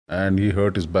and he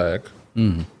hurt his back.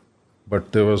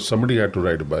 But there was somebody had to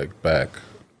ride a bike back.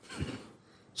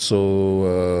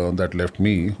 So that left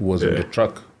me, who was in the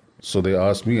truck. So they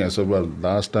asked me, I said, well,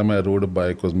 last time I rode a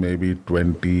bike was maybe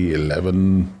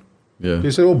 2011.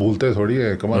 He said, oh, bhulte thodi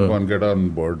hai. Come on, get on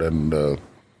board. And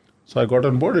so I got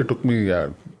on board. It took me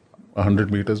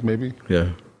 100 meters maybe.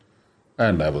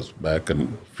 And I was back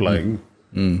and flying.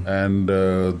 And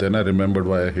then I remembered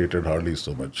why I hated Harleys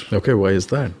so much. Okay, why is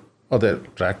that? Oh, they're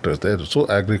tractors. They're so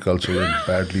agricultural and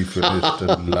badly finished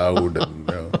and loud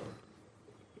and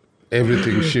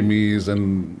everything shimmies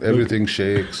and everything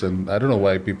shakes. And I don't know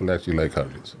why people actually like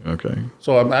Harleys. Okay.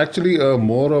 So I'm actually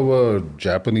more of a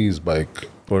Japanese bike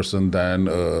person than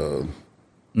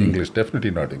English.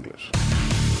 Definitely not English.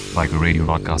 Biker Radio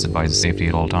Podcast advises safety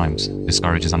at all times,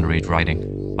 discourages underage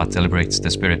riding, but celebrates the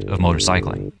spirit of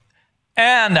motorcycling.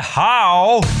 And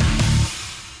how...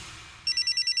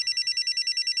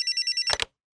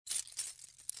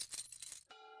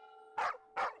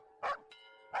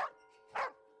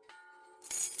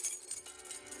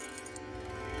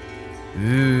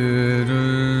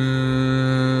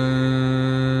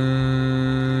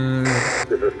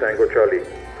 This is Tango Charlie,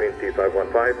 Green Tea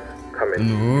 515, come in,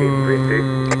 Team Green Tea.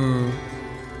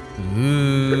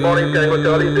 Good morning, Tango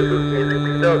Charlie, this is Easy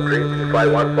Peter, Green Tea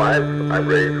 515, I'm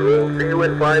ready to roll. See you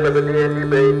in 5 at the DND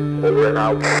Bay, over and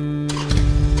out.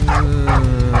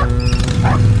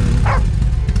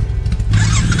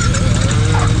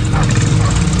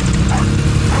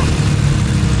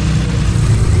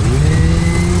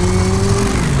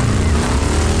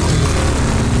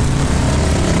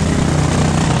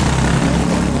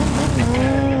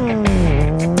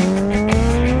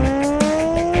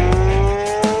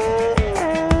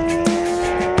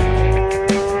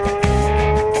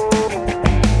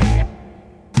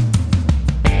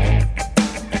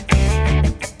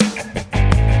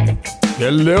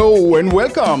 Hello and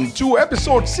welcome to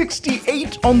episode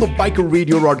 68 on the Biker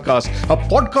Radio Broadcast, a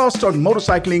podcast on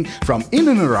motorcycling from in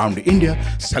and around India,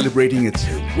 celebrating its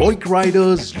heroic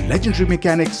riders, legendary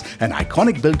mechanics, and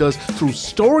iconic builders through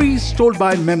stories told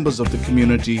by members of the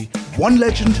community, one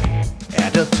legend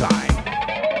at a time.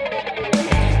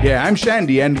 Yeah, I'm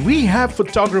Shandy, and we have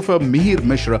photographer Mihir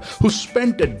Mishra, who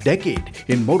spent a decade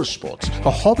in motorsports, a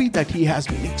hobby that he has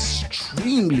been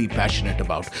extremely passionate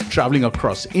about, traveling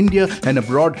across India and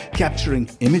abroad, capturing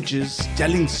images,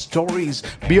 telling stories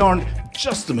beyond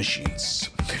just the machines.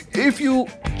 If you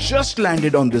just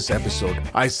landed on this episode,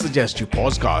 I suggest you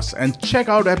pause cast and check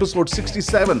out episode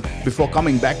 67 before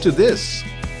coming back to this.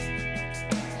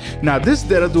 Now, this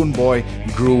Dehradun boy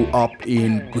grew up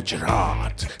in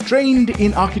Gujarat, trained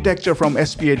in architecture from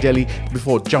SPA Delhi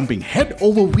before jumping head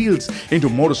over wheels into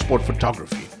motorsport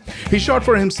photography. He shot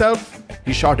for himself,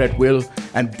 he shot at will,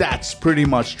 and that's pretty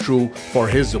much true for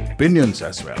his opinions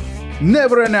as well.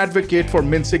 Never an advocate for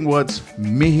mincing words,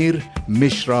 Mihir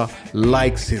Mishra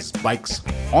likes his bikes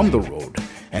on the road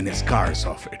and his cars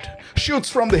off it. Shoots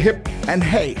from the hip, and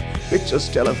hey, pictures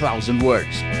tell 1,000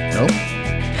 words, no?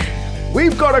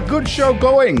 We've got a good show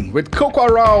going with Koka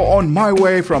Rao on My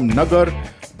Way from Nagar,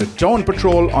 the Dawn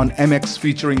Patrol on MX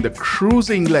featuring the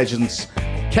cruising legends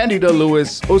Candida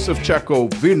Lewis, Osif Chaco,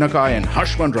 Veer Nakai and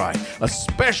Harshman Rai, a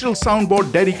special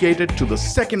soundboard dedicated to the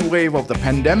second wave of the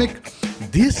pandemic.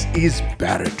 This is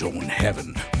baritone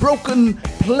heaven, broken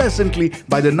pleasantly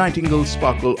by the nightingale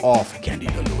sparkle of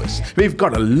Candida Lewis. We've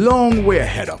got a long way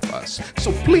ahead of us.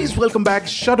 So please welcome back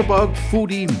Shutterbug,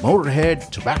 Foodie,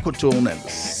 Motorhead, Tobacco Tone, and the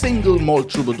single malt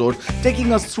troubadour,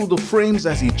 taking us through the frames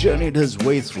as he journeyed his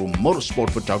way through motorsport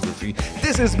photography.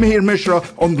 This is Mihir Mishra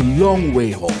on the long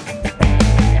way home.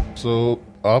 So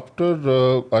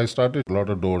after I started, a lot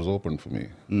of doors opened for me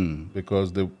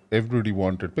because everybody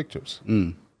wanted pictures.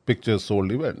 Pictures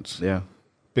sold events. Yeah.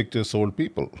 Pictures sold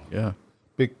people. Yeah.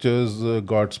 Pictures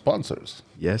got sponsors.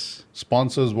 Yes.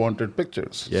 Sponsors wanted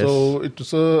pictures. Yes. So it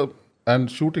was and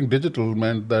shooting digital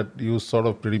meant that you sort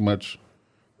of pretty much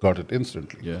got it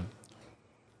instantly. Yeah.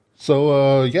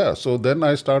 So so then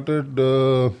I started.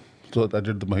 So I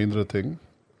did the Mahindra thing.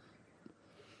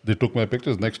 They took my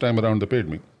pictures. Next time around, they paid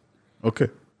me. Okay.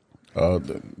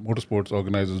 The motorsports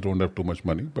organizers don't have too much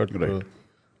money, but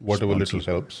whatever little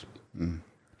helps.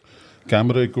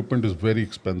 Camera equipment is very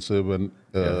expensive, and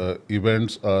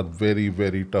events are very,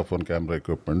 very tough on camera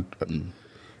equipment.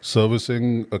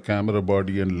 Servicing a camera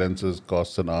body and lenses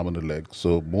costs an arm and a leg.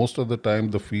 So most of the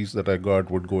time, the fees that I got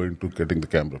would go into getting the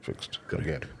camera fixed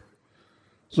again.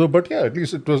 So, but yeah, at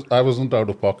least I wasn't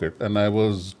out of pocket, and I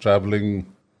was traveling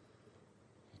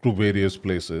to various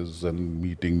places and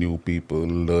meeting new people,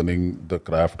 learning the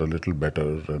craft a little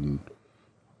better, and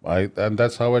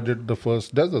that's how I did the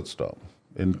first Desert Storm.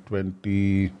 in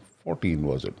 2014,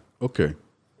 was it? Okay.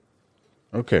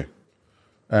 Okay.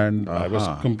 And I was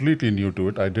completely new to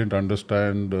it. I didn't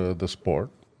understand the sport,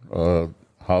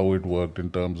 how it worked in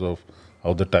terms of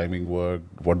how the timing worked,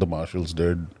 what the marshals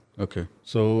did. Okay.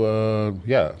 So,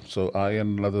 so I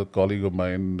and another colleague of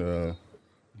mine,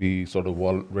 we sort of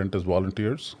went as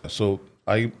volunteers. So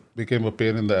I became a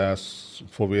pain in the ass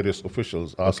for various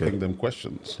officials, asking them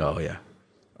questions Oh, yeah.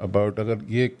 about अगर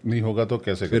ये नहीं होगा तो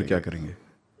कैसे फिर करेंगे? क्या करेंगे?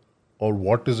 Or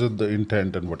what is it, the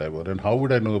intent and whatever, and how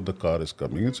would I know if the car is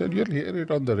coming? He said, you'll hear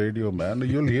it on the radio, man.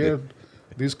 You'll hear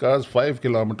these cars 5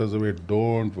 kilometers away.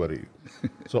 Don't worry.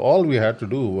 So all we had to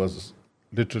do was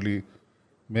literally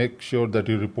make sure that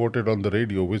you reported on the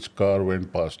radio which car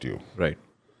went past you. Right.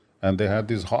 And they had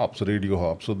these hops, radio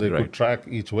hops, so they Right. could track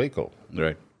each vehicle,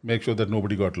 Right. make sure that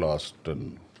nobody got lost.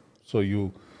 And so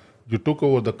you took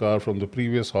over the car from the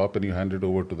previous hop and you handed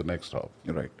over to the next hop.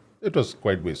 Right. It was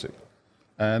quite basic.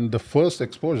 And the first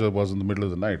exposure was in the middle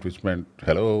of the night, which meant,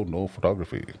 hello, no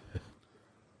photography.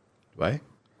 Why?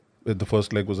 The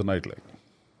first leg was a night leg,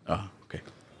 Okay.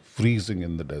 freezing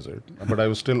in the desert. But I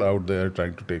was still out there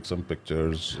trying to take some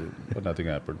pictures, but nothing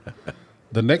happened.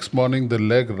 The next morning, the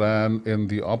leg ran in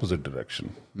the opposite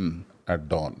direction at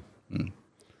dawn.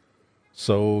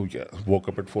 So, woke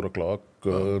up at 4 o'clock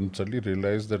and suddenly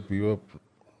realized that we were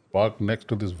parked next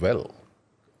to this well.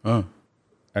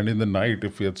 And in the night,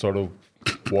 if we had sort of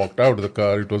walked out of the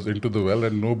car, it was into the well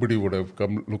and nobody would have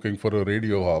come looking for a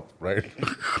radio hop, right?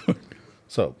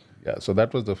 So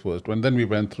that was the first one. Then we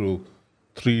went through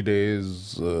 3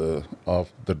 days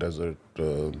of the desert,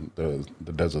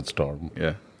 the desert storm.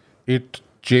 Yeah. It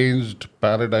changed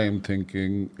paradigm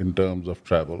thinking in terms of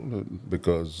travel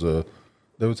because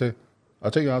they would say,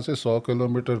 अच्छा यहाँ से 100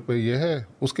 kilometre पे ये है,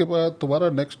 उसके बाद तुम्हारा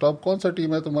next stop कौन सा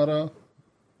team है तुम्हारा?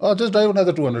 Just drive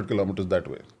another 200 kilometers that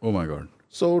way. Oh my God.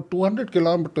 So 200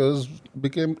 kilometers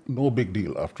became no big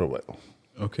deal after a while.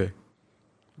 Okay.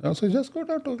 So just go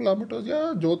down 2 kilometers.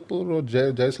 Yeah, Jodhpur or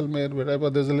Jaisalmer, wherever,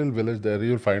 there's a little village there.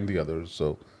 You'll find the others.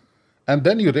 So, and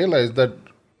then you realize that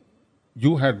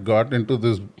you had got into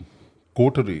this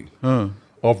coterie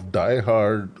of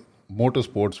die-hard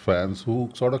motorsports fans who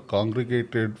sort of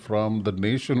congregated from the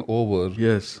nation over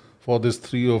Yes. for this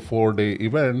 3 or 4 day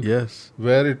event. Yes.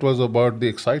 Where it was about the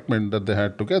excitement that they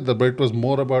had together, but it was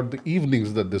more about the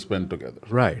evenings that they spent together.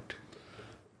 Right.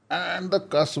 And the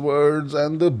cuss words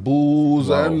and the booze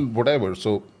Wow. and whatever.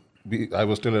 So I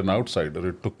was still an outsider.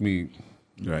 It took me,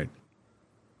 Right.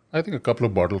 I think, a couple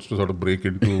of bottles to sort of break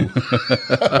into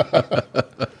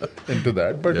into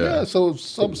that. But Yeah. so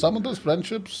some of those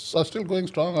friendships are still going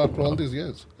strong after all these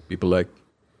years. People like.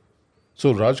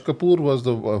 So Raj Kapoor was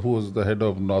who was the head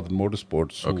of Northern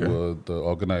Motorsports, Okay. who were the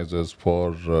organizers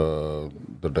for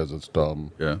the Desert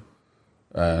Storm, Yeah.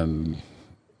 and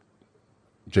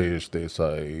Jayesh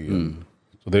Desai. And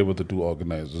so they were the two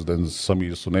organizers. Then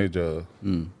Sameer Suneja,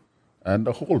 and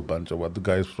a whole bunch of other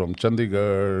guys from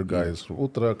Chandigarh, guys from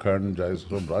Uttarakhand, guys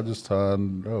from Rajasthan,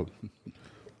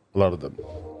 a lot of them.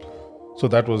 So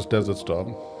that was Desert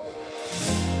Storm.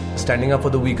 Standing up for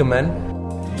the weaker man,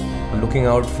 looking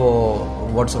out for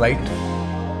what's right.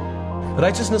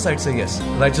 Righteousness, I'd say yes.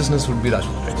 Righteousness would be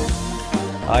Rajput Red.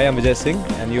 I am Vijay Singh,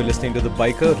 and you're listening to the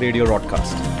Biker Radio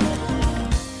Broadcast.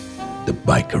 The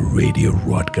Biker Radio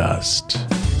Broadcast.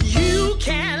 You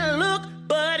can look,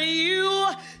 but you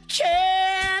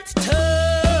can't touch.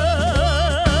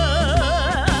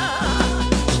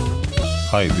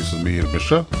 Hi, this is Mihir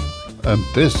Mishra, and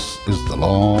this is The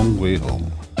Long Way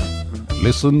Home.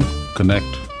 Listen,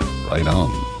 connect, ride on.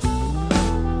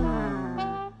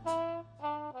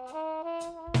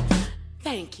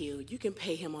 Thank you. You can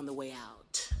pay him on the way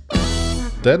out.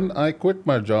 Then I quit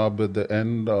my job at the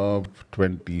end of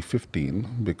 2015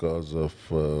 because of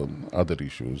other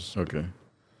issues. Okay.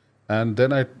 And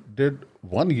then I did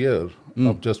 1 year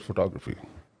of just photography.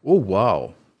 Oh,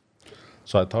 wow.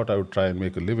 So I thought I would try and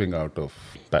make a living out of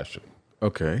passion.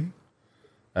 Okay.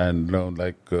 And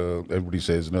everybody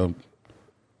says,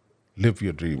 live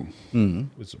your dream.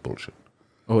 It's bullshit.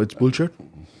 Oh, it's bullshit?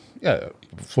 Yeah,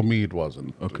 for me it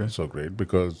wasn't Okay. so great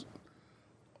because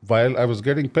while I was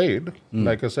getting paid,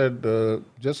 like I said,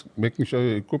 just making sure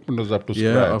your equipment was up to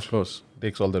scratch Yeah, of course.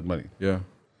 takes all that money. Yeah.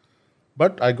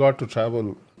 But I got to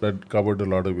travel. I covered a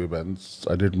lot of events.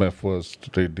 I did my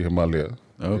first trade to Himalaya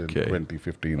Okay. in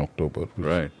 2015 October, which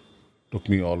Right. took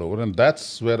me all over. And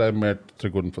that's where I met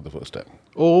Trigun for the first time.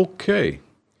 Okay.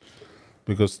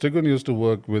 Because Trigun used to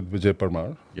work with Vijay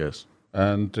Parmar. Yes.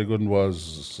 And Trigun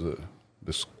was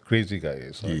this crazy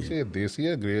guy. So I say, Desi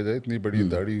hai, grey hai, itni badi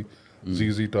dadi,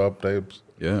 ZZ top types.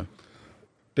 Yeah.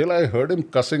 till I heard him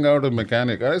cussing out a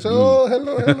mechanic. I said, "Oh,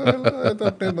 hello." I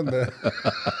thought, "Nahi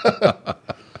banda."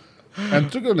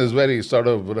 And Trigun is very sort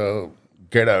of,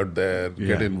 get out there,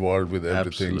 get involved with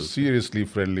everything. Absolutely. Seriously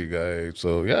friendly guy.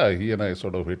 So yeah, he and I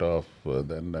sort of hit off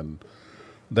then. And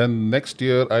then next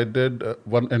year I did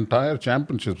one entire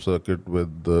championship circuit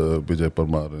with Vijay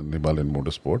Parmar in Himalayan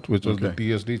Motorsports, which was the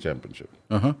TSD championship.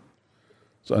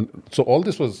 So all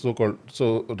this was so-called.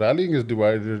 So rallying is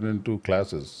divided into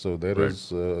classes. So there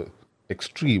is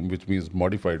extreme, which means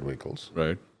modified vehicles.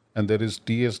 Right. And there is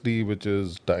TSD, which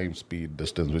is time, speed,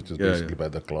 distance, which is basically by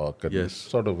the clock. And Yes.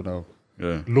 sort of,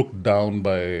 looked down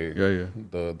by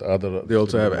the other. They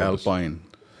also have motors. Alpine.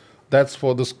 That's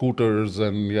for the scooters,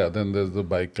 and then there's the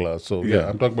bike class. So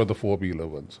I'm talking about the four-wheeler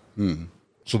ones.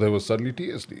 So there was suddenly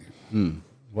TSD.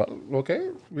 Well, okay,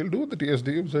 we'll do the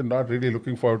TSD. We're not really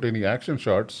looking forward to any action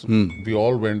shots. We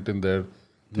all went in there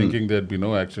thinking there'd be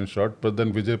no action shot, but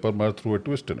then Vijay Parmar threw a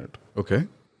twist in it. Okay.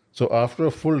 So after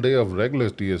a full day of regular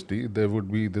TSD, there would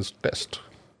be this test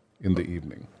in the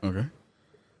evening. Okay.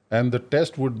 And the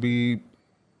test would be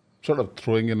sort of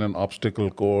throwing in an obstacle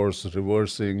course,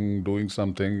 reversing, doing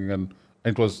something, and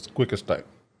it was quickest time.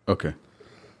 Okay.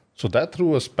 So that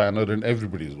threw a spanner in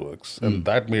everybody's works, and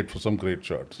that made for some great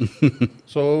shots.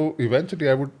 So eventually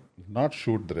I would not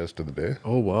shoot the rest of the day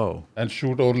Oh, wow. and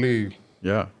shoot only.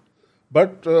 Yeah.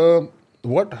 But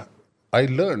what I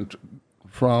learned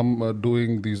from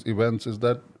doing these events is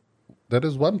that there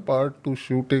is one part to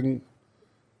shooting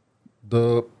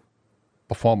the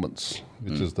performance,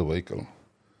 which is the vehicle.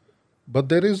 But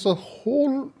there is a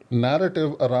whole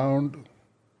narrative around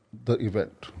the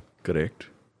event. Correct.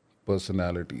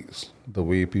 Personalities, the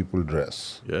way people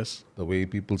dress, Yes. the way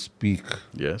people speak,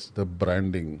 Yes. the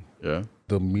branding, Yeah.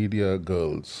 the media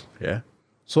girls. Yeah.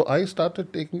 So I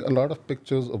started taking a lot of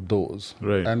pictures of those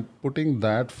Right. and putting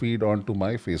that feed onto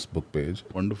my Facebook page.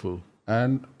 Wonderful.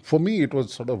 And for me, it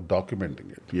was sort of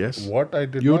documenting it. Yes. What I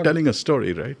did You're not, telling a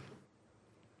story, right?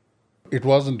 it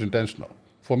wasn't intentional.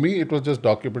 For me, it was just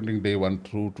documenting day 1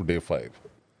 through to day 5.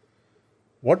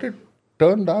 What it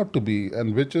turned out to be,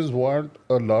 and which is what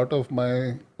a lot of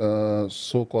my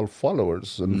so-called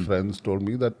followers and friends told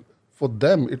me, that for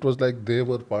them, it was like they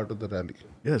were part of the rally.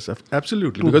 Yes,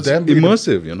 absolutely. To Because them, it's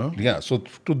immersive, Yeah, so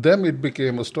to them, it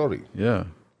became a story. Yeah.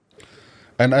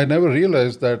 And I never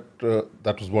realized that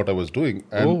that was what I was doing.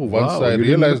 And once I You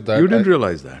realized that... You didn't I-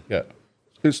 realize that. Yeah.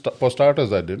 For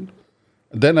starters, I didn't.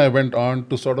 Then I went on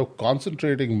to sort of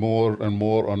concentrating more and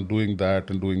more on doing that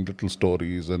and doing little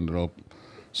stories and,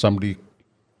 somebody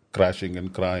crashing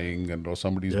and crying and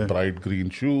somebody's bright green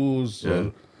shoes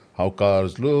or how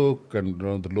cars look and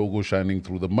the logo shining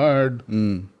through the mud.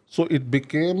 So it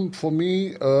became, for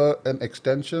me, an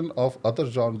extension of other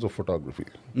genres of photography,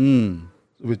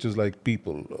 which is like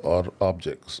people or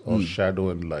objects or shadow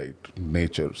and light,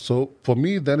 nature. So for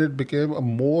me, then it became a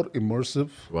more immersive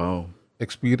Wow.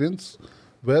 experience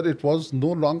where it was no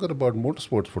longer about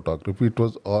motorsports photography. It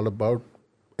was all about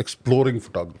exploring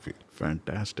photography.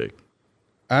 Fantastic.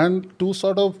 And to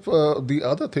sort of, the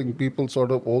other thing people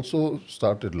sort of also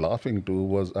started laughing to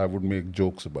was I would make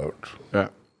jokes about Yeah.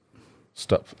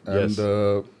 stuff. Yes.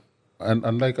 And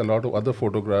unlike a lot of other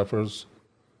photographers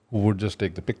who would just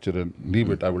take the picture and leave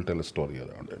it, I will tell a story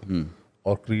around it.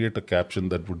 Or create a caption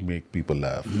that would make people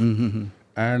laugh.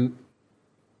 And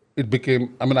it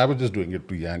became, I was just doing it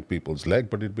to yank people's leg,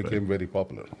 but it became very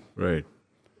popular. Right.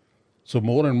 So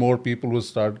more and more people would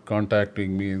start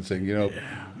contacting me and saying,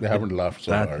 they haven't laughed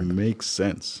so That hard. makes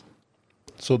sense.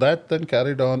 So that then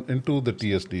carried on into the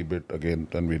TSD bit again,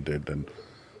 and we did.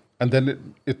 And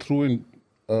then it threw in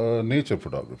nature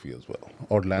photography as well,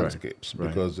 or landscapes, right.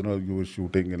 because, you were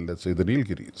shooting in, let's say, the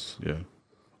Nilgiris, Yeah.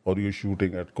 or you're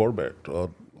shooting at Corbett,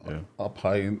 or up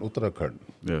high in Uttarakhand.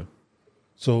 Yeah.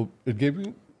 So it gave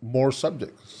you more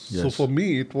subjects. So Yes. for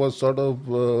me, it was sort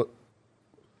of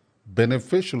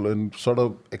beneficial in sort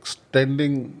of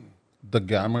extending the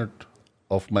gamut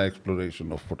of my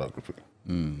exploration of photography,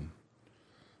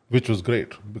 which was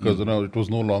great because it was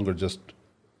no longer just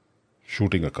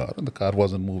shooting a car, and the car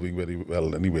wasn't moving very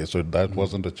well anyway, so that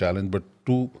wasn't a challenge. But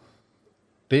to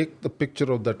take the picture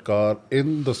of that car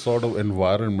in the sort of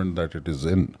environment that it is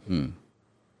in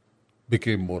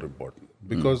became more important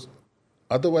because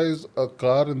otherwise a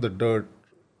car in the dirt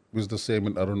is the same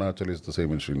in Arunachal, is the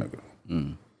same in Srinagar.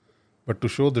 But to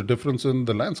show the difference in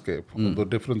the landscape, or the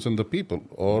difference in the people,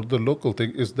 or the local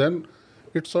thing, is then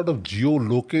it sort of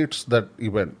geolocates that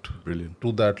event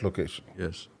to that location.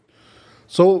 Yes.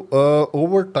 So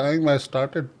over time, I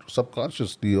started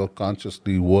subconsciously or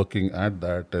consciously working at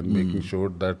that and making sure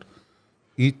that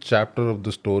each chapter of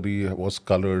the story was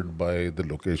colored by the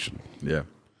location. Yeah.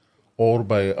 or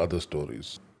by other stories.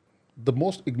 The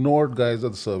most ignored guys are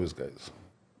the service guys.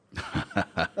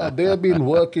 They have been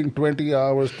working 20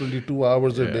 hours, 22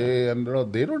 hours a day, and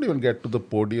they don't even get to the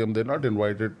podium. They're not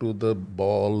invited to the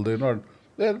ball. They're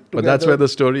But that's where the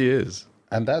story is.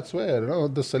 And that's where,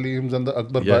 the Saleems and the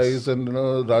Akbar Yes. Bhais and,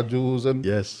 Rajus. And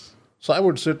Yes. so I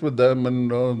would sit with them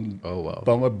and Oh, wow.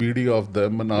 bum a BD of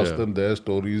them and ask Yeah. them their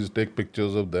stories, take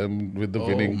pictures of them with the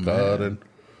Oh, winning car.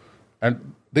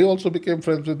 And they also became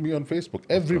friends with me on Facebook.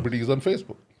 Everybody is on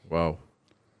Facebook. Wow.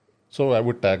 So I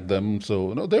would tag them. So,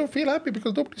 they would feel happy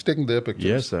because nobody's taking their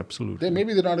pictures. Yes, absolutely.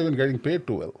 Maybe they're not even getting paid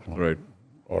too well. Right.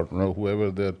 Or whoever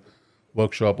their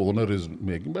workshop owner is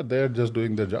making, but they're just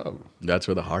doing their job. That's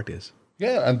where the heart is.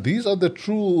 Yeah, and these are the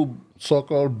true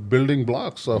so-called building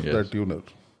blocks of Yes. that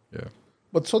unit. Yeah.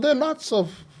 But so there are lots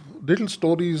of little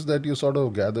stories that you sort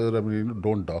of gather. I mean,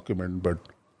 don't document, but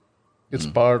it's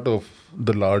part of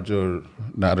the larger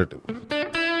narrative.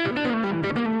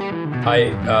 Hi,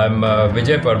 I'm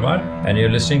Vijay Parmar, and you're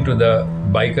listening to the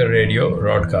Biker Radio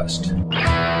broadcast.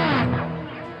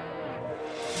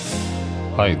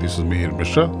 Hi, this is Mihir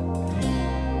Mishra,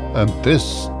 and this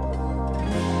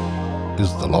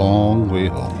is The Long Way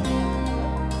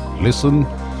Home. Listen,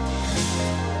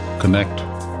 connect,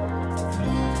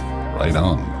 ride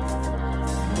on.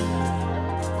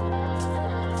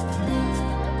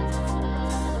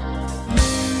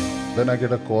 Then I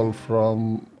get a call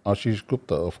from Ashish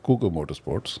Gupta of Cougar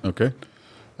Motorsports, Okay.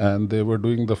 and they were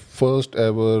doing the first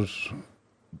ever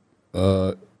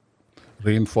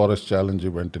Rainforest Challenge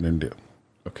event in India,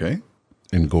 Okay.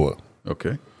 in Goa.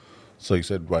 Okay. So he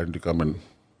said, why don't you come and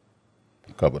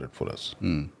cover it for us?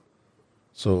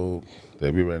 So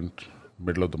there we went,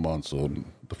 middle of the monsoon,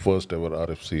 the first ever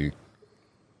RFC.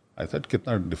 I said,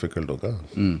 kitna difficult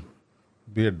hoga?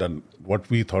 We had done what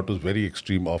we thought was very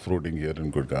extreme off-roading here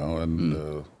in Gurgaon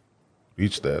and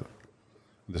reached there.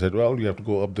 They said, well, you have to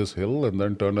go up this hill and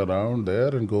then turn around there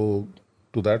and go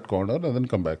to that corner and then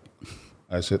come back.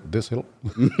 I said, this hill?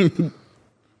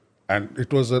 And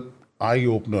it was an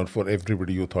eye-opener for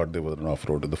everybody who thought they were an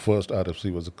off-roader. The first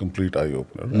RFC was a complete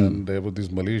eye-opener. And there were these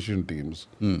Malaysian teams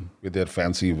with their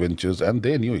fancy winches, and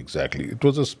they knew exactly. It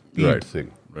was a speed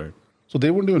thing. Right. So they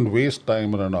wouldn't even waste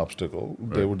time on an obstacle.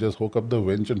 They would just hook up the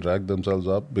winch and drag themselves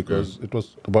up because it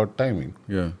was about timing.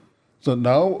 Yeah. So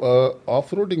now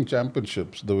off-roading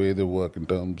championships, the way they work in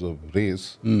terms of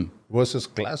race versus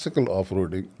classical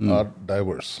off-roading are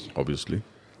diverse. Obviously.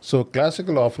 So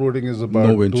classical off-roading is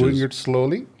about winches. doing it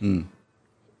slowly,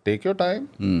 take your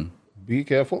time, be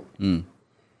careful,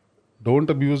 don't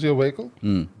abuse your vehicle.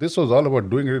 This was all about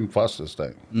doing it in fastest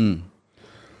time.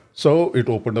 So it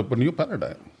opened up a new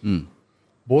paradigm,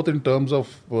 both in terms of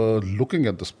looking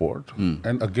at the sport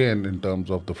and again in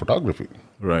terms of the photography.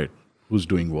 Right. Who's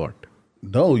doing what?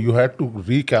 No, you had to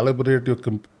recalibrate your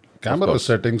camera course.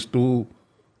 settings to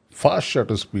fast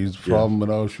shutter speeds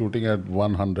from shooting at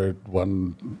 100,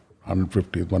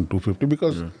 150, 250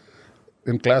 because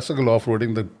in classical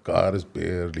off-roading the car is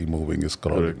barely moving, is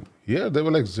crawling. Here they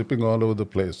were like zipping all over the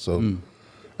place. So,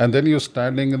 and then you're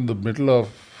standing in the middle of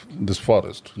this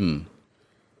forest.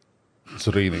 It's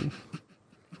raining.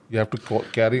 You have to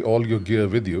carry all your gear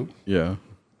with you Yeah.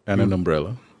 And an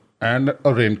umbrella. and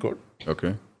a raincoat. Okay.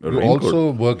 A You're raincoat.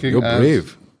 also working You're as...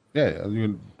 brave. Yeah.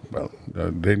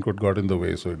 The raincoat got in the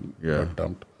way, so it got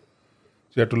dumped.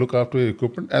 So you had to look after your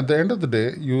equipment. At the end of the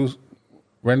day, you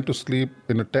went to sleep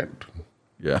in a tent.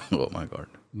 Yeah. Oh, my God.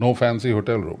 No fancy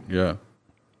hotel room. Yeah.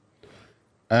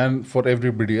 And for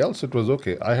everybody else, it was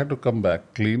okay. I had to come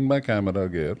back, clean my camera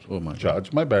gear,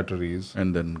 charge my batteries,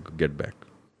 And then get back.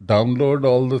 download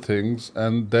all the things,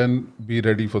 and then be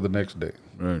ready for the next day.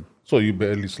 Right. So you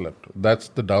barely slept. That's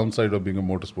the downside of being a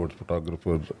motorsports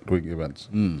photographer doing events.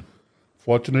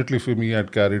 Fortunately for me,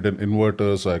 I'd carried an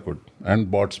inverter, so I could,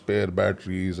 and bought spare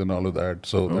batteries and all of that.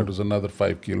 So that was another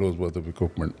 5 kilos worth of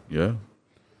equipment. Yeah.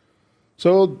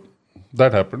 So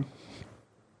that happened.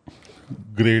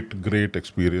 Great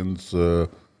experience.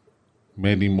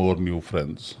 Many more new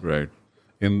friends. Right.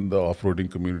 In the off-roading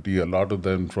community, a lot of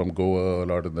them from Goa, a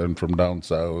lot of them from down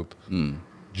south.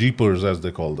 Jeepers, as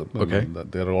they call them. Okay.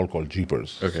 They're all called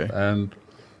Jeepers. Okay. And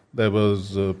there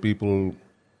was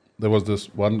there was this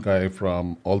one guy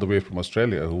from all the way from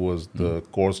Australia who was the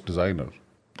course designer.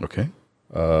 Okay.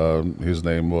 His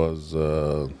name was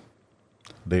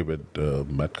David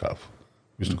Metcalf.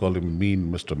 We used to call him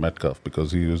Mean Mr. Metcalf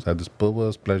because he had this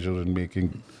perverse pleasure in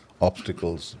making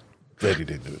obstacles very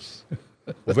dangerous.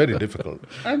 Very difficult.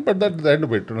 But at the end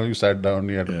of it, you sat down,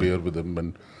 you had a beer with him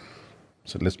and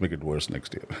said, let's make it worse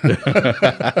next year.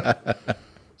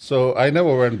 So I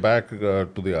never went back to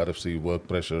the RFC. Work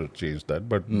pressure changed that,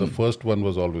 but the first one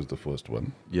was always the first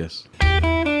one. Yes.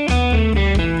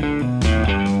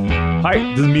 Hi,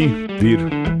 this is me, Veer.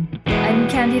 I'm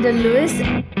Candida Lewis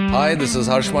Hi, this is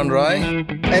Harshman Rai.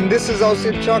 And this is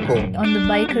Austin Chaco on the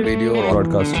Biker Radio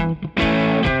Broadcast.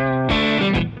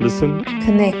 Listen.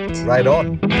 Connect. Right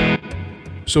on.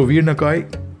 So Veer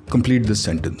Nakai, complete this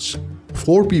sentence.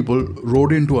 4 people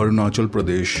rode into Arunachal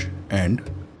Pradesh and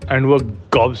Were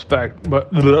gobsmacked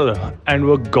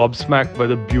by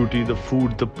the beauty, the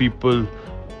food, the people,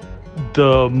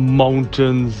 the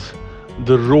mountains,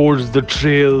 the roads, the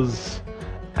trails,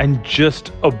 and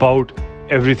just about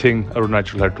everything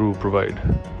Arunachal had to provide.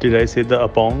 Did I say the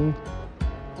apong?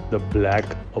 The black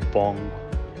apong.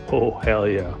 Oh, hell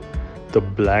yeah. The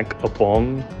black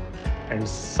apong and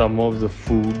some of the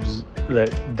foods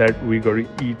that we got to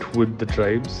eat with the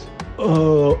tribes.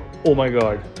 Oh my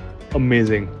god.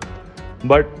 Amazing.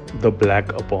 But the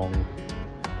black apong.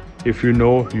 If you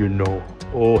know, you know.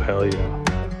 Oh, hell yeah.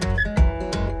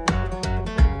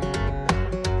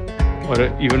 Or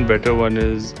an even better one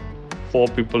is 4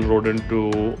 people rode into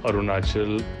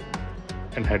Arunachal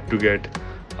and had to get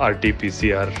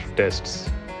RT-PCR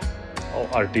tests or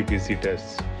RT-PC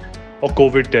tests or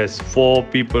COVID tests. 4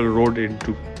 people rode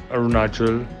into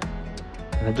Arunachal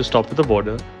and had to stop at the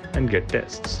border and get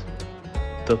tests.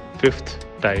 The 5th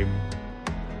time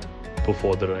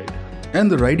before the ride. And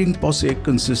the riding posse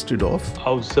consisted of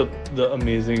Ausap, the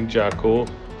amazing Chaco,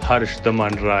 Harsh the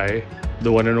Man Rai,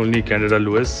 the one and only Candida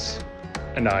Lewis,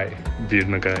 and I, Veer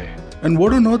Nakai. And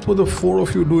what on earth were the 4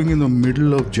 of you doing in the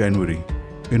middle of January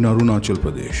in Arunachal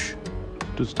Pradesh?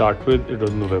 To start with, it was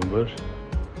November.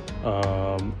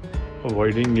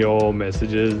 Avoiding your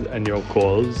messages and your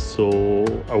calls, so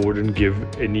I wouldn't give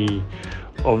any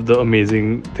of the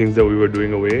amazing things that we were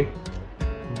doing away.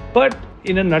 But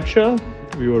in a nutshell,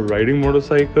 we were riding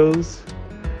motorcycles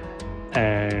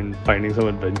and finding some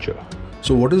adventure.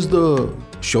 So what is the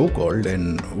show called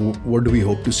and what do we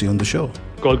hope to see on the show?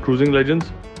 Called Cruising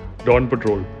Legends, Dawn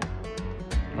Patrol.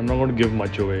 I'm not going to give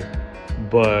much away,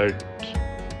 but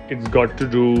it's got to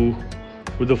do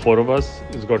with the 4 of us.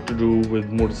 It's got to do with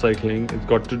motorcycling. It's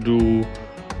got to do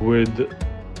with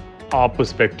our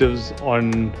perspectives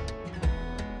on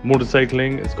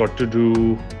motorcycling. It's got to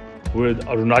do with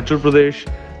Arunachal Pradesh.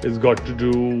 It's got to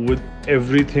do with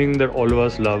everything that all of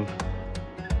us love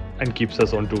and keeps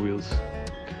us on 2 wheels.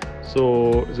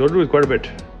 So it's got to do with quite a bit.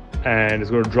 And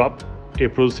it's going to drop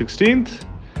April 16th.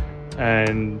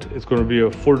 And it's going to be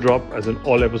a full drop, as in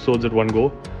all episodes at one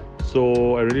go.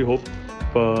 So I really hope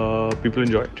people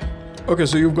enjoy it. Okay,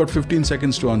 so you've got 15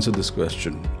 seconds to answer this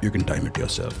question. You can time it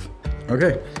yourself.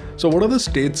 Okay, so what are the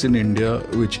states in India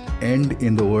which end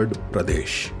in the word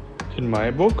Pradesh? In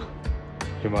my book,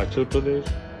 Himachal Pradesh,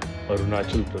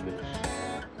 Arunachal Pradesh.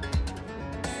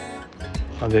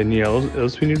 Are there any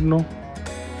else we need to know?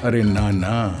 Arey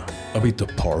na, abhi to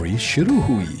pauri shuru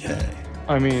hui hai.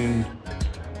 I mean,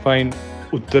 fine,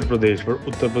 Uttar Pradesh, but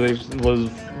Uttar Pradesh was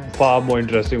far more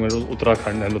interesting when it was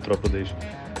Uttarakhand and Uttar Pradesh.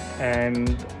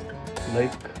 And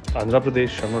like Andhra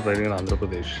Pradesh, I'm not riding in Andhra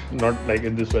Pradesh, not like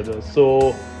in this weather.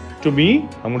 So to me,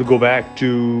 I'm going to go back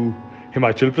to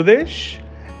Himachal Pradesh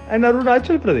and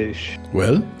Arunachal Pradesh.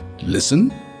 Well,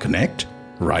 listen, connect,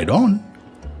 ride on.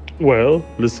 Well,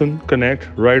 listen, connect,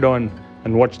 ride on,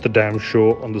 and watch the damn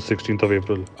show on the 16th of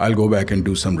April. I'll go back and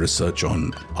do some research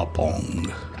on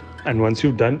Apong. And once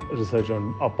you've done research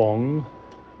on Apong,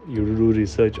 you do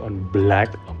research on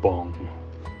Black Apong.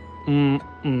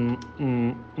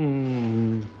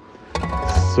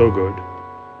 So good.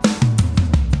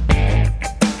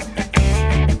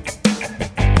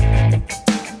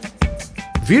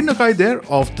 Veer Nakai there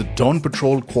of the Dawn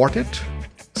Patrol Quartet.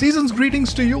 Season's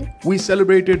greetings to you. We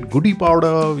celebrated Gudi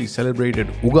Pada, we celebrated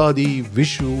Ugadi,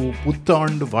 Vishu,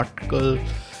 Puttand, Vatkal,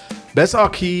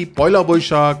 Baisakhi, Poila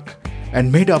Boishak,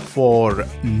 and made up for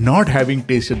not having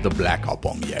tasted the Black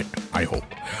Apong yet, I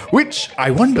hope. Which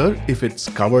I wonder if it's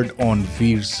covered on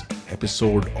Veer's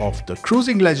episode of the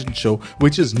Cruising Legend Show,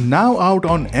 which is now out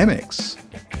on MX.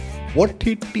 What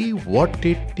hitty.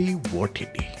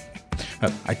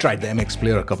 I tried the MX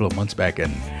player a couple of months back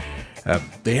and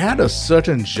they had a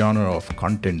certain genre of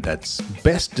content that's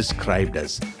best described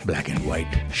as black and white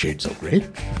shades of grey.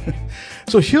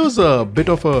 So here's a bit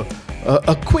of a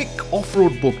quick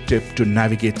off-road book tip to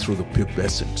navigate through the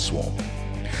pubescent swarm.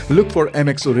 Look for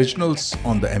MX Originals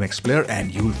on the MX player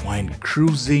and you'll find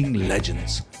Cruising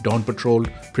Legends, Dawn Patrol,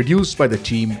 produced by the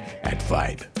team at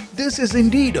Vibe. This is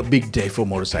indeed a big day for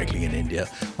motorcycling in India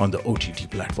on the OTT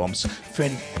platforms.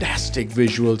 Fantastic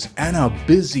visuals and a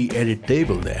busy edit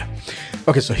table there.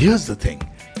 Okay, so here's the thing.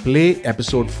 play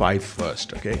episode 5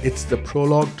 first, okay? It's the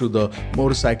prologue to the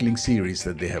motorcycling series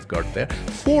that they have got there.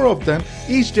 4 of them,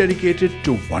 each dedicated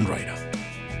to one rider.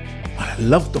 I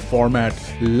love the format,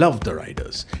 love the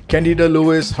riders. Candida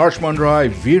Lewis, Harsh Mandrai,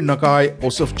 Veer Nakai,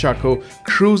 Osif Chako,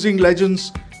 cruising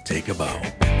legends, take a bow.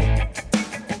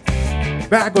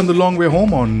 Back on the long way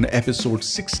home on episode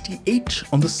 68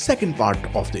 on the second part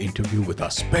of the interview with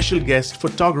our special guest,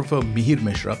 photographer Mihir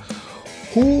Mishra,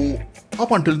 who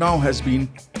up until now has been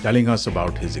telling us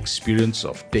about his experience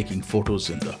of taking photos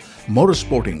in the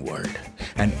motorsporting world.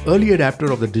 An early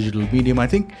adapter of the digital medium, I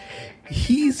think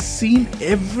he's seen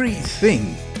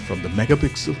everything from the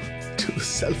megapixel to the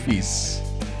selfies.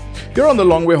 You're on the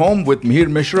long way home with Mihir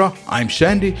Mishra. I'm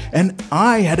Shandy, and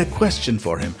I had a question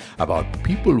for him about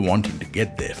people wanting to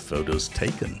get their photos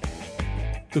taken.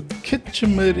 To kitch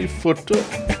meri photo.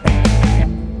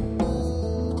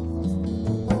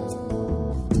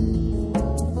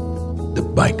 The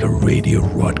Biker Radio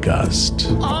broadcast.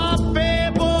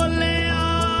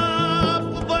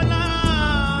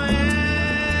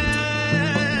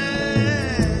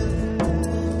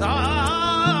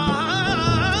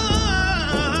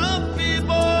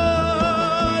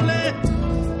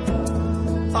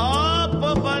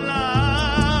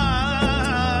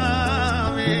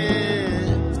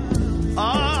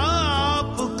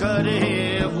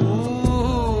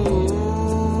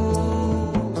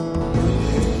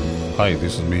 Hi,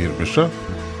 this is Mihir Mishra,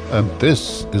 and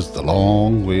this is The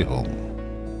Long Way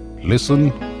Home.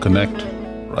 Listen, connect,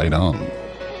 ride on.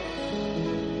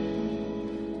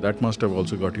 That must have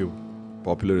also got you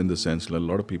popular in the sense a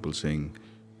lot of people saying,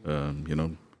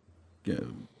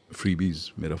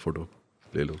 freebies, mera photo,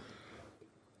 le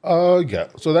lo. Yeah,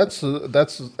 so that's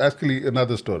actually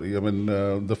another story. I mean,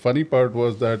 the funny part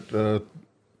was that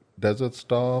Desert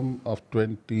Storm of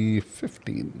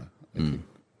 2015, I think.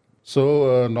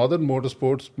 So Northern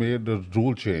Motorsports made a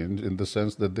rule change in the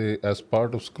sense that they, as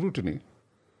part of scrutiny,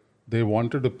 they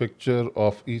wanted a picture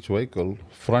of each vehicle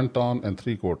front on and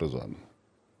 3/4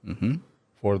 on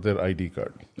for their ID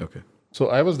card. Okay. So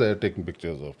I was there taking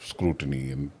pictures of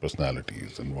scrutiny and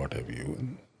personalities and what have you.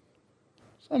 And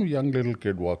some young little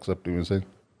kid walks up to me and says,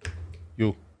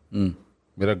 "You,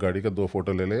 मेरा गाड़ी का 2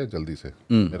 photo ले ले जल्दी से,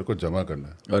 मेरे को जमा करना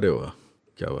है." अरे वाह,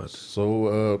 क्या बात.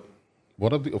 So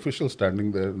one of the officials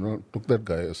standing there, took that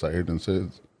guy aside and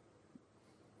says,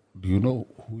 "Do you know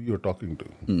who you're talking to?"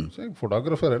 Saying,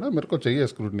 "Photographer है ना, मेरे को चाहिए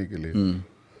scrutiny के लिए."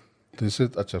 तो इसे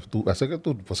अच्छा तू ऐसा कर,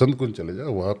 तू वसंत कुंज चले जा,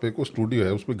 वहाँ पे कोई स्टूडियो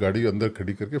है, उसमें गाड़ी अंदर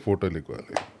खड़ी करके फोटो लिखवा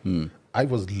ले. I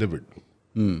was livid.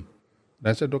 And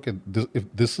I said, okay, if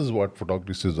this is what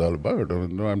photography is all about, I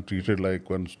mean, I'm treated like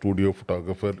one studio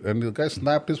photographer, and the guy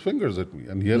snapped his fingers at me,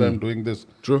 and here I'm doing this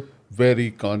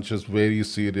very conscious, very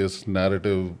serious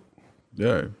narrative.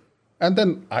 Yeah. And then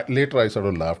later I sort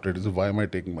of laughed at it. Why am I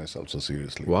taking myself so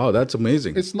seriously? Wow, that's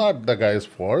amazing. It's not the guy's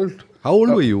fault. How old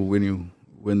were you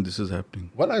when this is happening?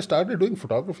 Well, I started doing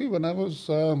photography when I was,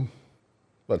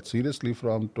 seriously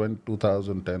from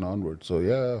 2010 onwards. So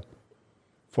yeah,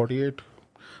 48.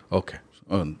 Okay.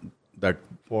 That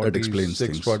explains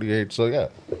things. 48. So yeah.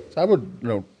 So I would,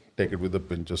 take it with a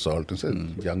pinch of salt and say,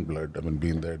 young blood. I mean,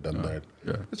 been there, done that.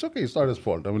 Yeah. It's okay. It's not his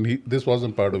fault. I mean, this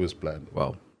wasn't part of his plan.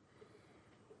 Wow.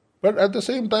 But at the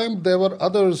same time, there were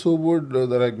others who would,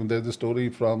 there's a story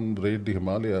from Raid the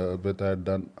Himalaya that I had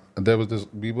done. And there was this,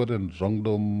 we were in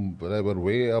Rangdom, whatever,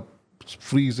 way up,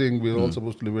 freezing. We were all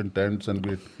supposed to live in tents, and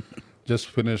we just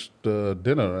finished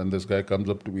dinner. And this guy comes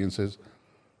up to me and says,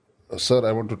 "Sir,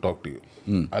 I want to talk to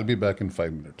you. I'll be back in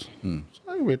 5 minutes." So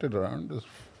I waited around, this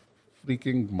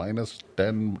freaking minus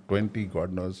 10, 20,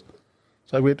 God knows.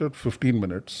 So I waited 15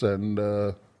 minutes, and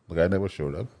the guy never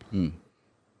showed up.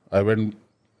 I went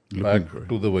back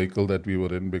to the vehicle that we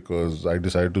were in because I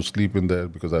decided to sleep in there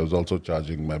because I was also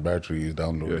charging my batteries,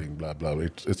 downloading, blah, blah.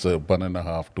 It's a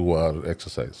 1.5, 2 hour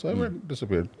exercise. So I went,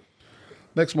 disappeared.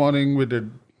 Next morning,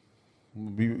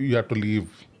 you have to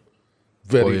leave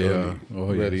very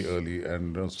early.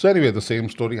 And so anyway, the same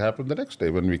story happened the next day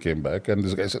when we came back. And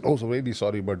this guy said, "Oh, so really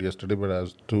sorry about yesterday, but I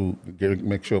was to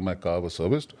make sure my car was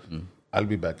serviced.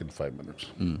 I'll be back in 5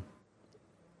 minutes.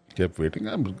 Kept waiting.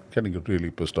 I'm getting really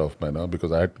pissed off by now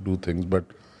because I had to do things, but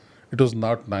it was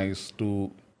not nice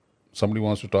to, somebody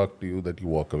wants to talk to you that you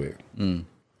walk away.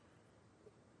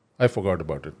 I forgot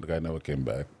about it. The guy never came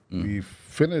back. We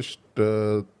finished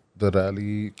the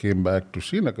rally, came back to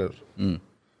Srinagar, and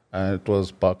it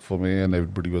was parked for me, and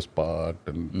everybody was parked,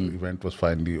 and the event was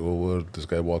finally over. This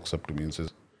guy walks up to me and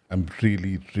says, "I'm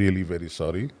really, really very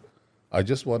sorry. I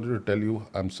just wanted to tell you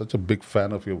I'm such a big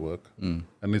fan of your work.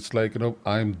 And it's like,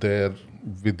 I'm there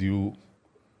with you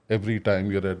every time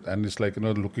you're at, and it's like,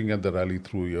 looking at the rally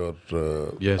through your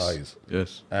eyes.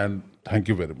 Yes. And thank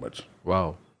you very much.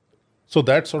 Wow. So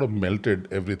that sort of melted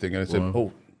everything. And I said,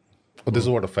 this is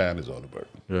what a fan is all about.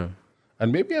 Yeah.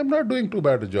 And maybe I'm not doing too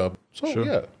bad a job. So,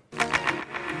 yeah.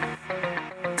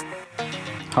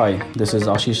 Hi, this is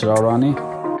Ashish Rawrani,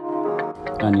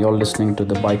 and you're listening to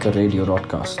the Biker Radio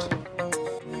broadcast.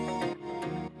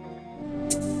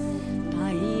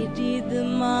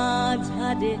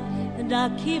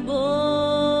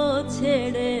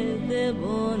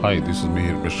 Hi, this is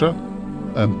Mihir Mishra,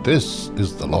 and this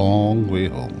is The Long Way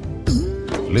Home.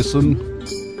 Listen,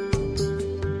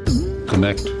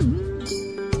 connect,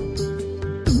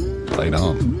 ride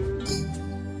on.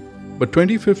 But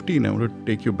 2015, I want to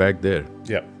take you back there.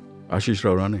 Yeah. Ashish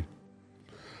Rawrani.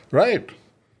 Right.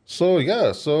 So,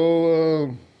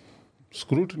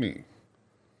 scrutiny.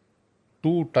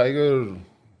 2 Tiger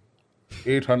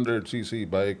 800cc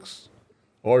bikes,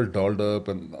 all dolled up,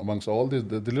 and amongst all these,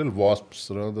 the little wasps,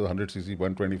 the 100cc,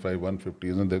 125,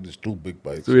 150s, and there's these 2 big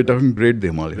bikes. So we're talking Great the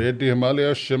Himalaya. Great the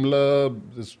Himalaya, Shimla,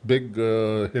 this big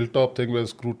hilltop thing where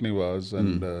scrutiny was,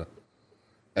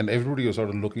 and everybody was sort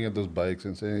of looking at those bikes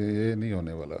and saying, "Ye nahi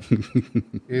hone wala,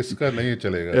 iska nahi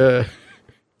chalega."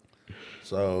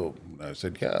 So I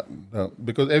said,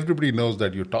 because everybody knows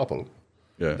that you topple.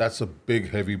 Yeah. That's a big,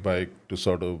 heavy bike to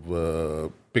sort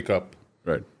of pick up.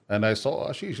 Right. And I saw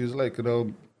Ashish, he's like,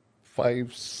 5'7",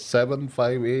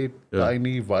 5'8",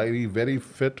 tiny, wiry, very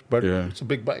fit, but it's a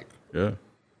big bike. Yeah.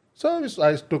 So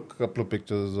I took a couple of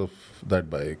pictures of that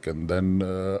bike, and then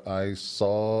I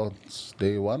saw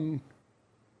day one,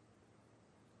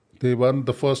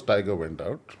 the first Tiger went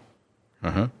out.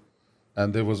 Uh-huh.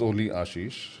 And there was only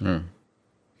Ashish.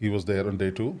 He was there on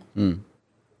day 2.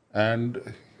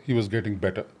 And he was getting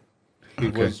better. He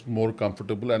was more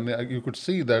comfortable. And you could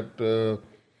see that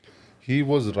he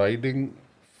was riding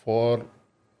for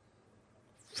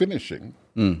finishing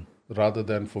rather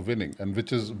than for winning. And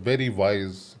which is very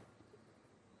wise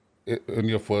in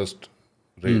your first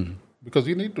raid. Because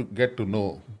you need to get to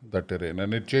know that terrain.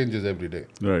 And it changes every day.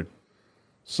 Right.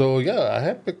 So, I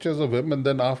had pictures of him, and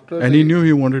then after... And he knew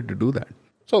he wanted to do that.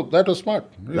 So, that was smart.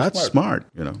 That's smart,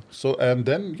 So, and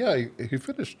then, he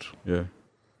finished. Yeah.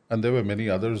 And there were many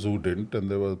others who didn't, and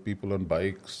there were people on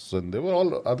bikes, and there were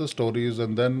all other stories.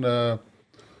 And then, I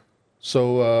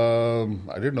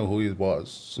didn't know who he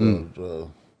was.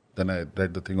 So, then I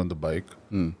read the thing on the bike,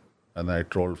 and I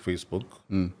trolled Facebook.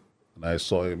 And I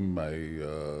saw him,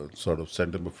 I sort of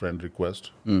sent him a friend request.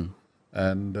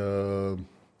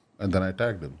 And then I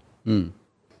tagged him.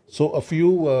 So a few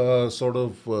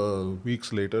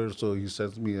weeks later, so he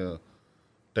sends me a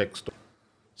text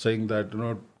saying that,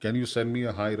 can you send me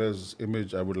a high-res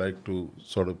image? I would like to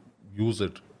sort of use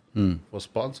it for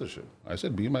sponsorship. I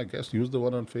said, be my guest, use the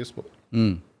one on Facebook.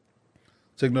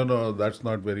 Saying, no, that's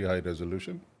not very high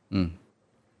resolution. I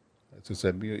said,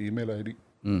 send me your email ID.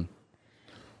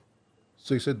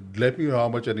 So he said, let me know how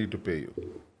much I need to pay you.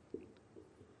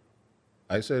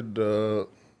 I said,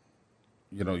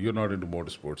 you're not into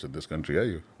motorsports in this country, are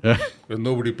you? Because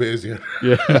nobody pays here.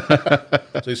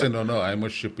 So he said, no, I'm a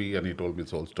shippy, and he told me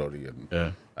his whole story.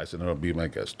 And I said, no, be my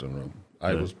guest.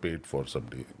 I was paid for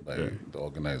somebody by the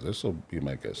organizer, so be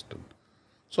my guest. And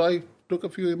so I took a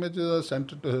few images, I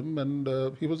sent it to him,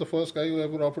 and he was the first guy who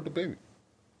ever offered to pay me.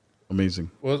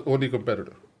 Amazing. Was only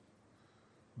competitor.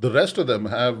 The rest of them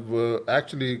have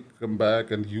actually come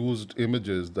back and used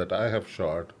images that I have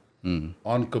shot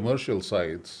on commercial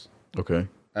sites. Okay.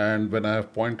 And when I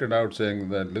have pointed out saying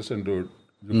that, listen, dude,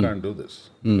 you can't do this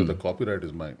because the copyright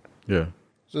is mine. Yeah.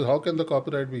 So how can the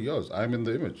copyright be yours? I'm in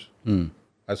the image.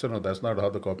 I said, no, that's not how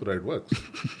the copyright works.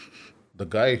 The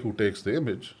guy who takes the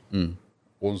image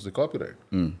owns the copyright.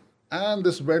 And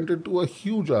this went into a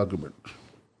huge argument.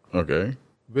 Okay.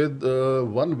 With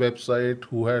one website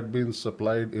who had been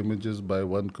supplied images by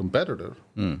one competitor.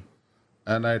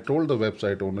 And I told the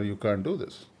website owner, you can't do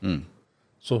this.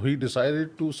 So he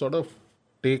decided to sort of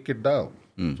take it down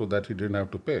so that he didn't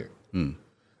have to pay.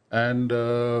 And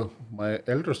my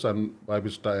elder son, by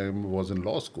which time, was in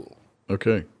law school.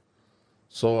 Okay.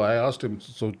 So I asked him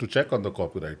to check on the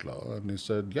copyright law. And he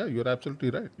said, yeah, you're absolutely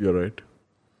right. You're right.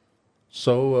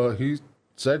 So he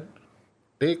said,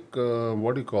 take,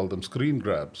 screen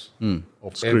grabs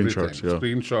of everything.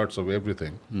 Screenshots of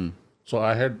everything. So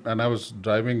I was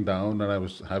driving down and I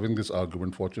was having this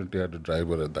argument. Fortunately, I had a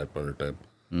driver at that point in time.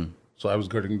 So I was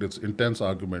getting this intense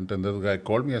argument, and the guy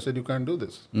called me. I said, you can't do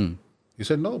this. He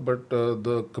said, no, but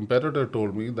the competitor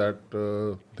told me that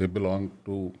they belong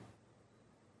to...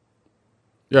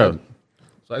 Yeah.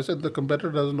 So I said, the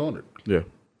competitor doesn't own it. Yeah.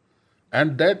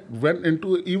 And that went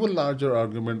into an even larger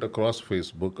argument across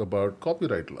Facebook about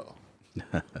copyright law.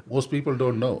 Most people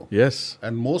don't know. Yes.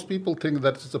 And most people think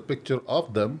that it's a picture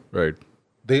of them. Right.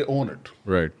 They own it.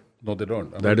 Right. No, they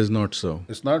don't. That is not so.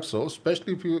 It's not so,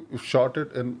 especially if you shot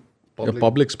it in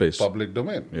public space. Public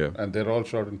domain. Yeah. And they're all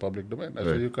shot in public domain.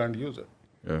 So you can't use it.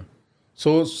 Yeah.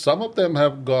 So some of them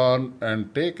have gone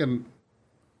and taken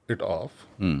it off.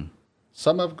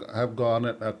 Some have gone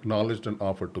and acknowledged and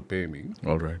offered to pay me.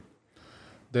 All right.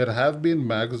 There have been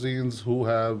magazines who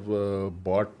have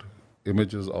bought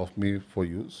images of me for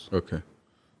use. Okay.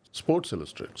 Sports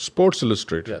Illustrated. Sports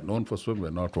Illustrated. Yeah, known for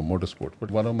swimwear, not for motorsport.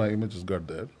 But one of my images got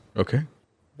there. Okay.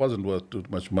 Wasn't worth too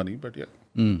much money, but yeah.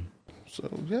 So,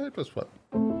 yeah, it was fun.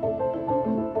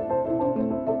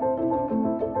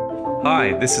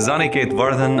 Hi, this is Aniket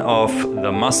Vardhan of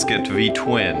the Musket V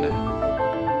Twin.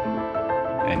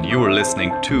 And you are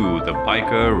listening to the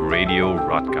Biker Radio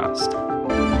Broadcast.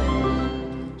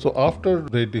 So after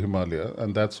Raid to Himalaya,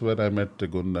 and that's where I met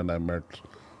Trigun and I met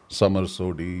Samar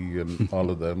Sodi and all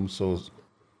of them. So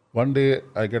one day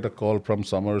I get a call from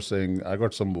Samar saying, I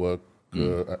got some work.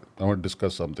 I want to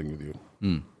discuss something with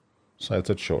you. So I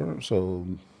said, sure. So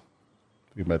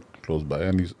we met close by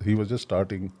and he was just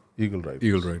starting Eagle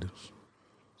Riders.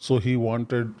 So he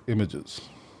wanted images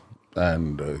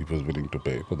and he was willing to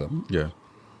pay for them. Yeah.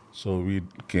 So we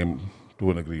came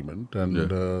to an agreement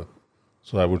and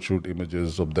so I would shoot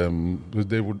images of them, which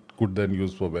they could then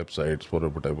use for websites, for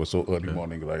whatever. So early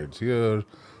morning rides here.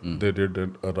 They did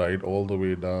a ride all the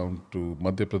way down to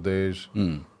Madhya Pradesh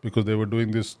because they were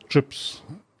doing these trips.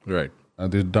 Right.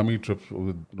 And these dummy trips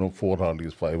with 4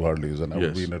 Harleys, 5 Harleys, and I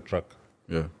would be in a truck.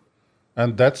 Yeah.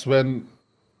 And that's when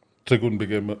Trigun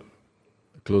became a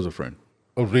closer friend.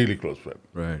 A really close friend.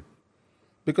 Right.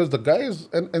 Because the guy is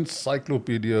an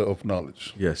encyclopedia of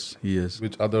knowledge. Yes, he is.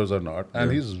 Which others are not.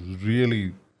 And he's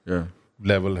really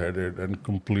level-headed and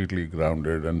completely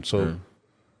grounded. And so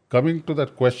coming to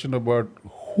that question about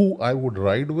who I would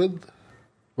ride with.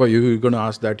 Well, you're going to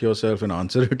ask that yourself and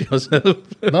answer it yourself?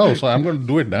 No, so I'm going to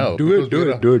do it now. Do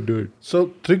it. So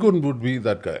Trigun would be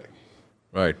that guy.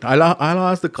 Right. I'll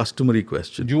ask the customary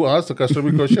question. You ask the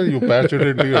customary question, you patch it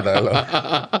into your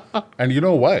dialogue. And you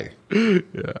know why?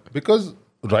 Yeah. Because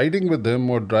riding with him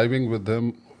or driving with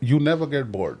him, you never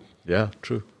get bored. Yeah,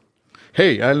 true.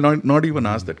 Hey, I'll not even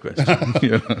ask that question.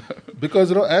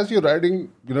 Because, as you're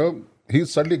riding, he'll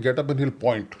suddenly get up and he'll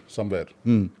point somewhere.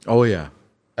 Oh, yeah.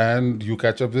 And you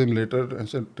catch up with him later and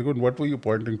say, Trigun, what were you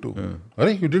pointing to?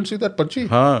 Hey, you didn't see that Panchi?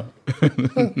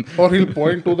 Or he'll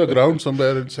point to the ground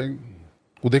somewhere and saying,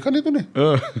 वो देखा नहीं तूने?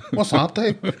 वो सांप था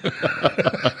एक.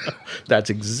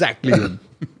 That's exactly him.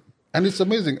 And it's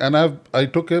amazing. And I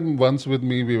took him once with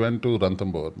me. We went to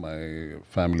Ranthambore, my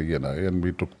family and I, and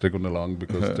we took Trigun along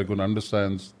because Trigun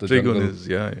understands the jungle. Trigun is,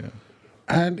 yeah.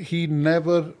 And he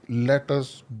never let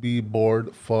us be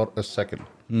bored for a second.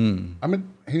 I mean,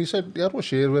 he said, यार वो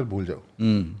शेर where भूल जाओ.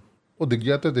 वो दिख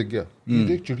गया तो दिख गया. ये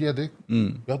देख चिड़िया देख.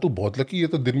 यार तू बहुत लकी, ये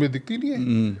तो दिन में दिखती नहीं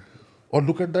है. Or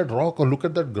look at that rock, or look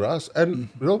at that grass. And,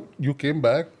 you came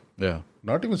back. Yeah.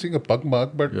 Not even seeing a pug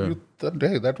mark, but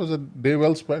that was a day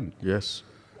well spent. Yes.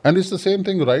 And it's the same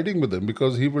thing riding with him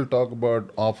because he will talk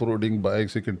about off-roading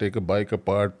bikes. He can take a bike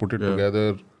apart, put it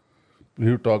together.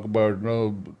 He'll talk about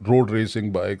road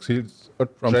racing bikes. He's a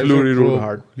from Fleury Road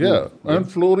hard. Yeah. And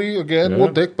Fleury again. वो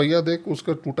देख पहिया देख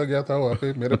उसका टूटा गया था वहाँ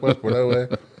पे मेरे पास पड़ा हुआ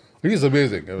है. He's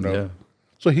amazing. Yeah.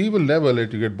 So he will never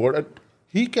let you get bored. And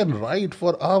he can ride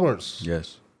for hours.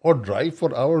 Yes. Or drive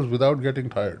for hours without getting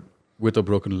tired. With a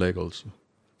broken leg also.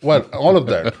 Well, all of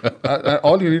that.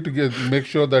 All you need to make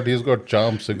sure that he's got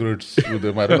charm cigarettes with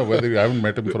him. I don't know whether I haven't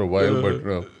met him for a while,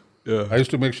 but I used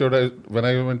to make sure that when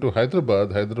I went to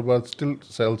Hyderabad still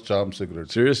sells charm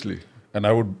cigarettes. Seriously? And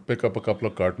I would pick up a couple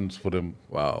of cartons for him.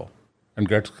 Wow. And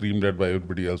get screamed at by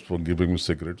everybody else for giving me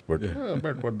cigarettes. But,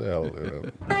 but what the hell?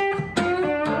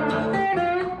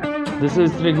 This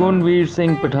is Trigun Veer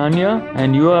Singh Pathania,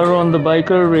 and you are on the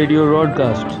Biker Radio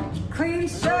Broadcast. Clean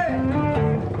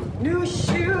shirt, new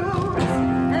shoes,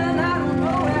 and I don't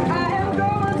know where I am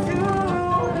going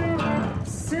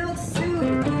to. Silk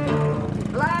suit,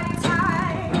 black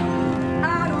tie,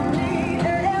 I don't need a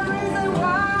reason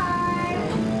why.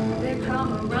 They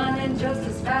come running just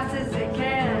as fast as they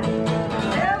can.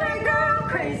 Every girl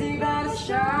crazy about a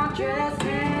sharp dressed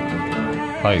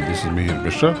man. Hi, this is Mihir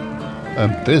Mishra.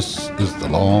 And this is The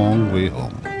Long Way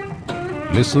Home.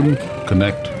 Listen,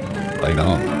 connect, ride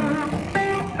on.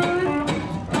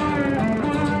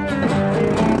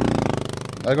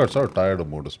 I got sort of tired of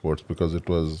motorsports because it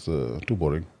was too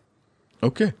boring.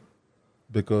 Okay.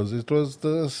 Because it was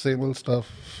the same old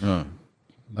stuff.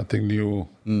 Nothing new.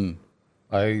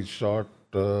 I shot.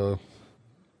 There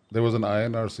was an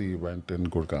INRC event in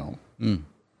Gurgaon.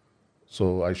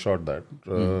 So I shot that.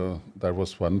 That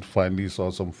was fun. Finally saw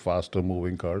some faster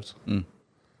moving cars.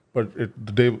 But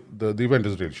the event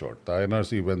is really short. The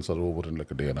INRC events are over in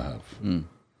like a day and a half.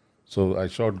 So I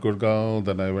shot Gurgaon,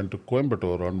 then I went to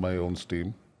Coimbatore on my own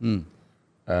steam.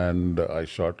 And I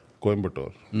shot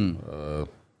Coimbatore.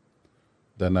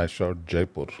 Then I shot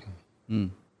Jaipur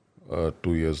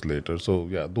 2 years later. So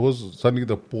yeah, suddenly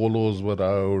the Polos were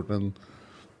out and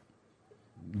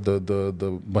the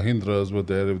Mahindras were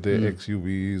there with their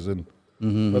XUVs.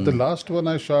 But the last one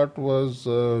I shot was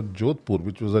Jodhpur,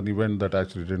 which was an event that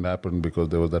actually didn't happen because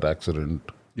there was that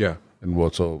accident. Yeah.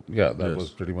 Involved. So yeah, that was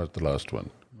pretty much the last one.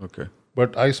 Okay.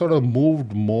 But I sort of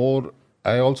moved more.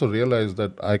 I also realized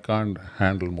that I can't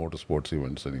handle motorsports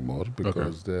events anymore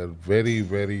because they're very,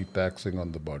 very taxing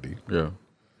on the body. Yeah.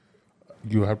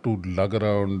 You have to lug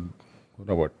around,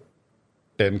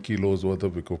 10 kilos worth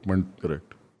of equipment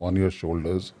on your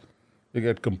shoulders. You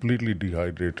get completely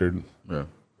dehydrated. Yeah.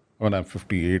 When I'm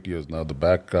 58 years now, the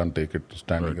back can't take it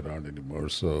standing around anymore.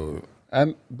 So,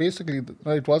 and basically,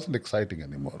 it wasn't exciting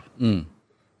anymore. I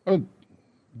mean,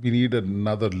 we need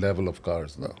another level of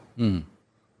cars now.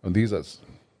 And these are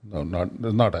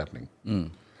not happening.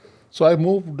 So I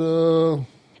moved to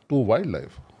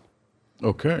wildlife.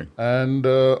 Okay. And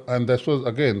this was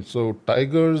again. So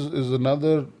tiger is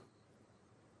another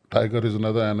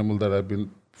animal that I've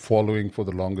been following for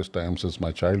the longest time since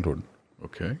my childhood.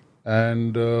 Okay.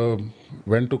 And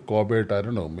went to Corbett, I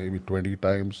don't know, maybe 20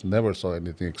 times. Never saw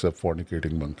anything except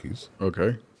fornicating monkeys.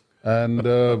 Okay. And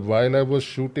while I was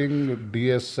shooting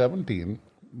DS-17,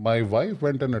 my wife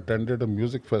went and attended a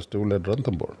music festival at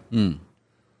Ranthambore.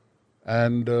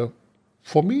 And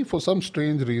for me, for some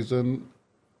strange reason,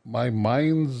 my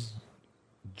mind's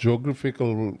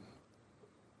geographical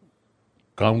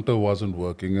counter wasn't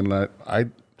working. And I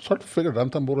sort of figured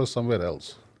Ranthambore was somewhere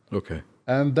else. Okay.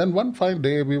 And then one fine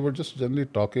day, we were just generally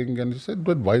talking, and he said,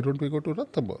 but why don't we go to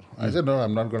Ranthambore? I said, no,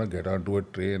 I'm not going to get onto a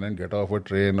train and get off a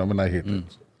train. I mean, I hate it.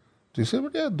 So he said,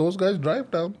 but yeah, those guys drive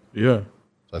down. Yeah.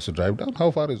 So I said, drive down? How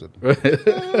far is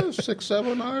it? 6,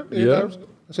 7 hours, 8 hours.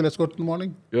 I said, let's go in the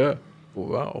morning. Yeah.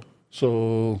 Wow.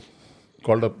 So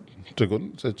called up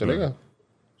Trigun, said, chalega?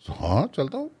 So, हाँ,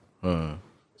 चलता हूँ.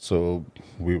 So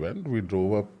we went, we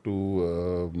drove up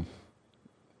to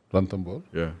Ranthambore.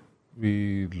 Yeah.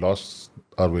 We lost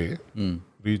our way,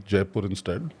 reached Jaipur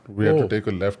instead. We had to take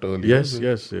a left earlier.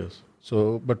 Yes.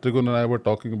 So, but Trigun and I were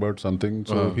talking about something.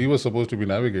 So he was supposed to be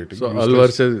navigating. So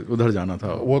Alwar से उधर जाना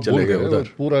था. वो चले गए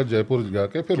उधर. पूरा जयपुर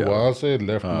जाके फिर वहाँ से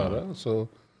left मारा. So,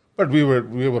 but we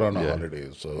were on a holiday.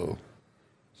 So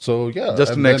yeah.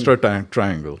 Just an extra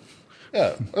triangle.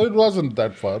 Yeah, it wasn't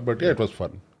that far, but yeah, it was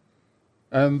fun.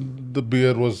 And the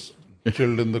beer was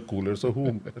chilled in the cooler, so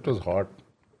it was hot.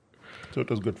 So it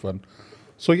was good fun.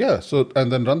 So yeah,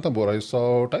 and then Ranthambore, I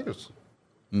saw tigers.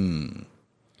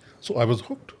 So I was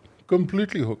hooked,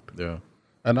 completely hooked. Yeah.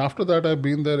 And after that, I've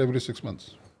been there every 6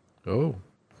 months. Oh.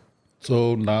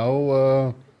 So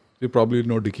now... you probably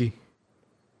know Dicky.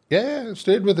 Yeah,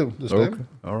 stayed with him this time.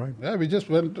 All right. Yeah, we just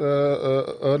went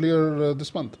earlier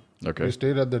this month. Okay. We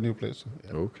stayed at the new place.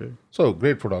 Yeah. Okay. So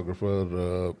great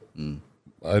photographer.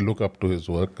 I look up to his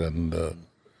work, and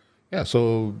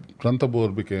so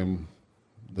Ranthambore became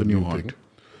the new thing.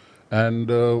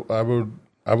 And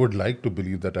I would like to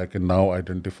believe that I can now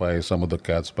identify some of the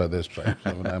cats by their stripes.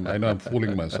 I mean, I know I'm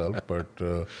fooling myself, but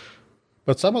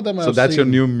some of them. So that's your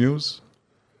new muse.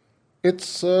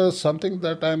 It's something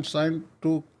that I'm trying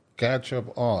to catch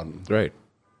up on. Right.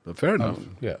 Fair enough.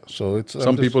 Yeah. So it's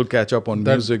some people catch up on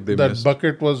music. They that missed.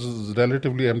 bucket was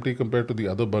relatively empty compared to the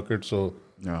other bucket. So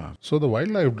so the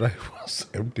wildlife drive was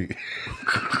empty.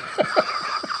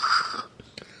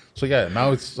 So yeah,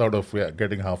 now it's sort of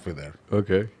getting halfway there.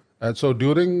 Okay. And so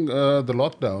during the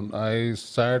lockdown, I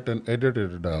sat and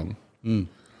edited it down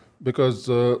because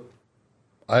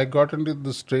I got into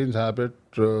the strange habit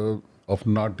of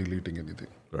not deleting anything.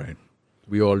 Right.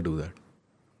 We all do that.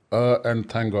 And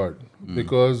thank God,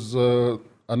 because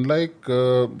unlike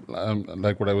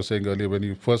like what I was saying earlier, when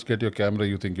you first get your camera,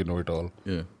 you think you know it all.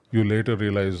 Yeah. You later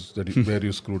realize that where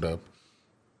you screwed up.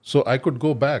 So I could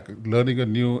go back, learning a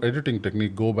new editing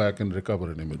technique, go back and recover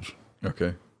an image.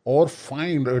 Okay. Or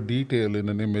find a detail in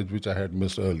an image which I had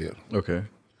missed earlier. Okay.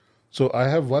 So I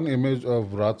have one image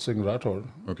of Raj Singh Rathod,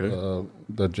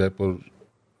 the Jaipur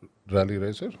rally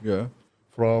racer. Yeah.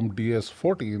 From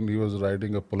DS-14, he was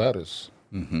riding a Polaris.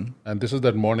 And this is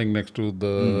that morning next to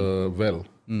the well.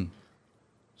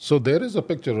 So there is a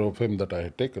picture of him that I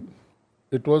had taken.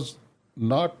 It was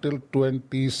not till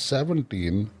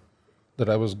 2017 that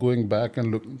I was going back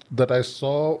and that I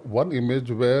saw one image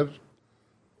where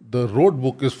the road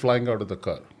book is flying out of the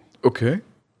car. Okay.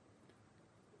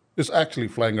 It's actually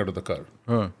flying out of the car.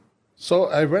 Huh. So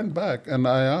I went back and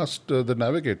I asked the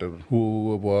navigator,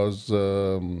 who was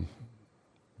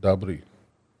Dabri.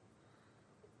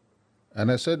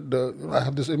 And I said, I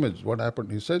have this image. What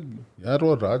happened? He said, यार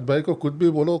वो राज भाई को कुछ भी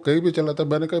बोलो कहीं भी चला था.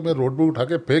 मैंने कहा मैं रोड बुक उठा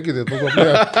के फेंक ही देता हूँ अपने.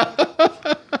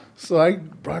 So I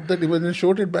brought that image and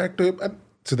showed it back to him, and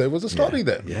so there was a story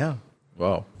there. Yeah.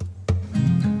 Wow.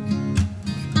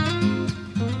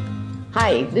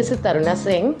 Hi, this is Taruna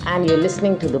Singh, and you're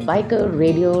listening to the Biker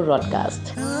Radio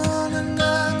Broadcast.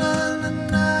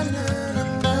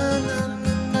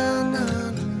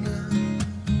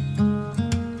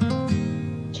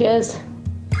 Cheers.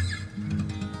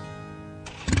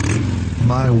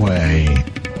 My way.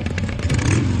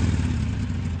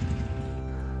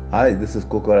 Hi, this is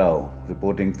Kokorao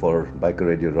reporting for Biker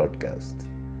Radio Broadcast.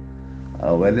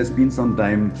 Well, it's been some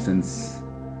time since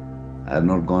I have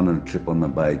not gone on a trip on my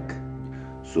bike,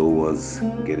 so was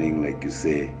getting, like you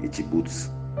say, itchy boots.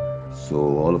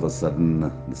 So all of a sudden,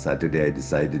 the Saturday I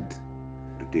decided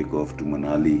to take off to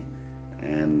Manali,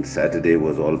 and Saturday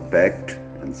was all packed,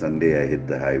 and Sunday I hit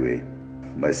the highway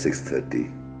by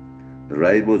 6:30. The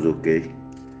ride was okay.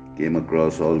 Came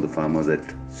across all the farmers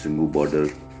at Singhu border.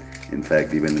 In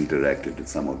fact, even interacted with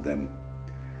some of them.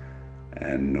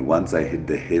 And once I hit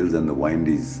the hills and the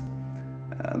windies,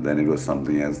 then it was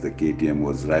something else. The KTM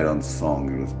was right on song.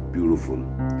 It was beautiful.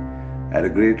 I had a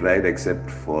great ride,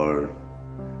 except for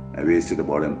I wasted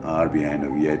about an hour behind a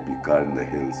VIP car in the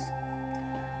hills.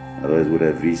 Otherwise, would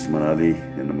have reached Manali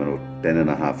in about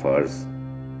 10.5 hours.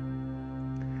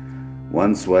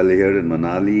 Once while here in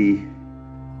Manali,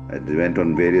 I went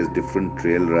on various different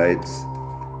trail rides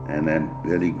and had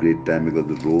really great time because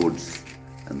the roads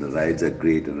and the rides are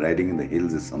great, and riding in the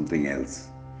hills is something else.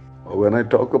 When I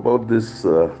talk about this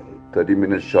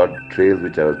 30-minute short trail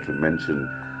which I was to mention,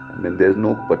 I mean there's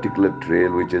no particular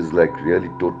trail which is like really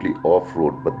totally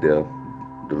off-road, but the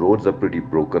roads are pretty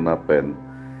broken up and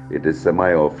it is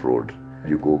semi-off-road.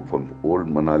 You go from old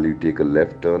Manali, you take a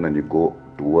left turn and you go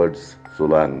towards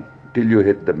Solang. Till you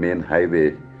hit the main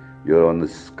highway, you're on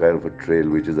this kind of a trail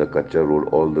which is a kacha road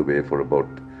all the way for about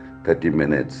 30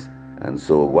 minutes. And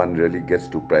so one really gets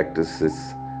to practice his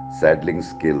saddling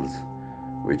skills,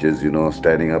 which is,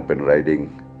 standing up and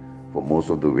riding for most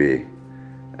of the way.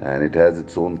 And it has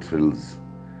its own thrills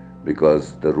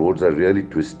because the roads are really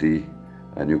twisty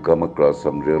and you come across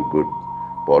some real good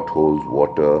potholes,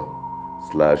 water,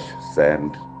 slush,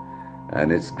 sand,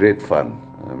 and it's great fun.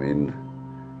 I mean,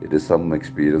 it is some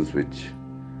experience which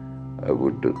I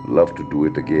would love to do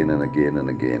it again and again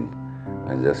and again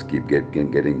and just keep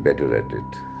getting better at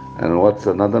it. And what's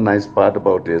another nice part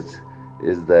about it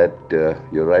is that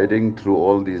you're riding through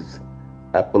all these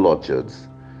apple orchards.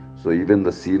 So even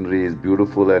the scenery is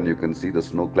beautiful and you can see the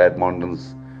snow-clad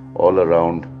mountains all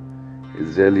around.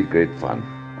 It's really great fun.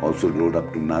 Also rode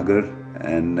up to Nagar,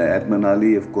 and at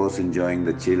Manali, of course, enjoying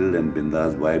the chill and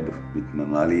bindas vibe which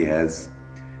Manali has.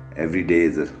 Every day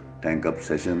is a tank up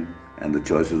session, and the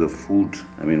choices of food,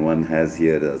 one has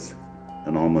here is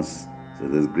enormous. So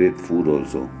there's great food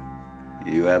also.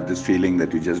 You have this feeling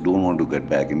that you just don't want to get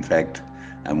back. In fact,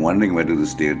 I'm wondering whether to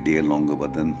stay a day longer,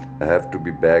 but then I have to be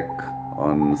back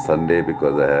on Sunday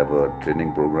because I have a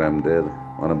training program there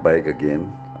on a bike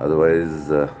again. Otherwise,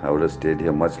 I would have stayed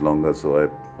here much longer. So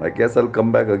I guess I'll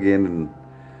come back again in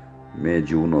May,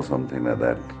 June or something like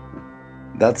that.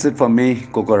 That's it for me,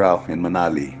 Kokorao in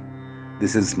Manali.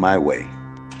 This is my way.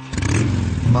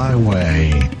 My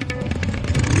way.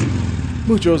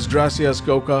 Muchos gracias,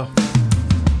 Coca.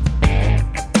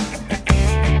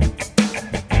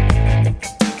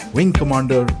 Wing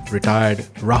Commander retired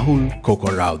Rahul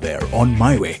Kokorao there on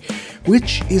My Way,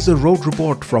 which is a road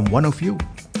report from one of you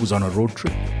who's on a road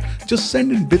trip. Just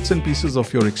send in bits and pieces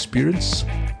of your experience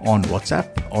on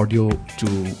WhatsApp audio to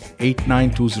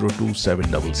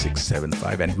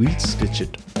 8920276675 and we'll stitch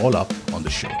it all up on the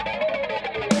show.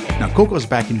 Now Coco's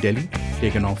back in Delhi,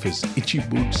 taken off his itchy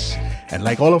boots, and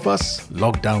like all of us,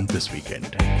 locked down this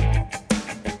weekend.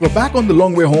 We're back on the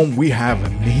long way home. We have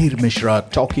Mihir Mishra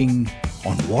talking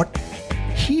on what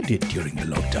he did during the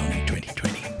lockdown in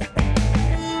 2020.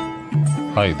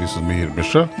 Hi, this is Mihir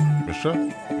Mishra.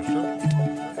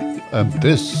 And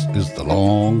this is the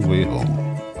long way home.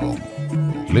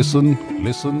 Listen.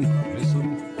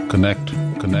 Connect.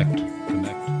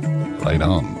 Right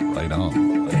on.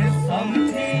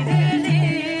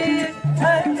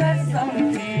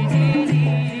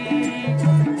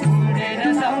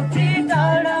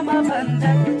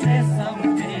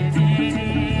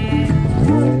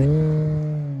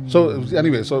 So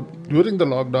anyway, so during the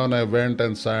lockdown, I went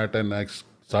and sat and I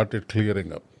started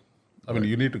clearing up. I mean,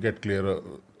 you need to get clearer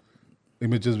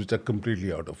images which are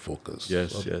completely out of focus.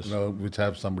 Yes, or, yes. You know, which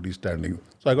have somebody standing.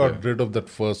 So I got rid of that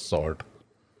first sort.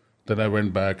 Then I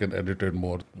went back and edited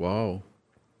more. Wow.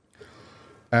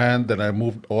 And then I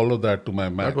moved all of that to my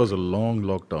Mac. That was a long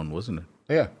lockdown, wasn't it?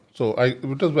 Yeah. So it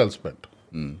was well spent.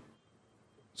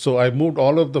 So I moved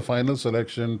all of the final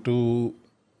selection to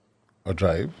a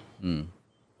drive.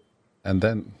 And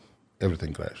then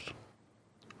everything crashed.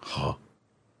 Huh.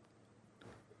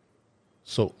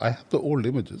 So I have the old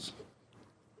images,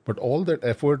 but all that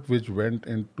effort which went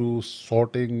into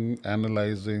sorting,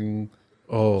 analyzing,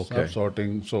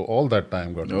 sorting, so all that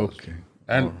time got lost. Okay.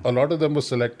 And a lot of them were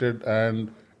selected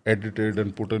and edited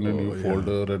and put in a new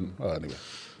folder and anyway.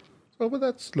 So, but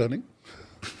that's learning.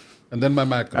 And then my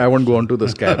Mac crashed. I won't go on to the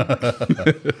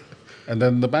scam. And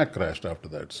then the Mac crashed after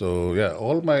that. So yeah,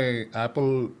 all my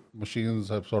Apple machines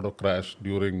have sort of crashed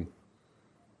during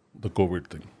the COVID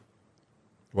thing.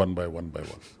 One by one by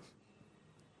one.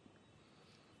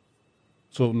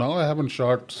 So now I haven't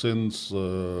shot since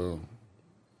the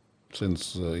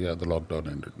lockdown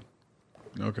ended.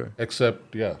 Okay.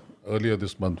 Except earlier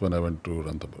this month when I went to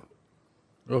Ranthambore.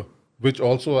 Oh. Which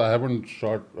also I haven't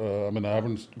shot. I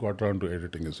haven't got around to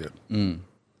editing as yet.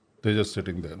 They're just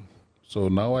sitting there. So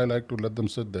now I like to let them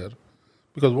sit there,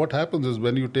 because what happens is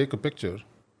when you take a picture,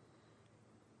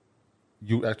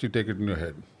 you actually take it in your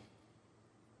head.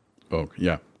 Oh,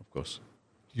 yeah, of course.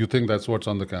 You think that's what's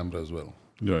on the camera as well.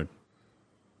 Right.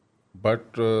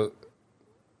 But,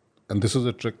 and this is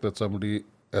a trick that somebody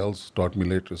else taught me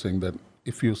later, saying that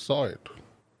if you saw it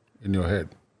in your head,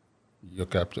 you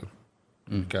capture.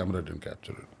 The camera didn't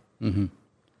capture it. Mm-hmm.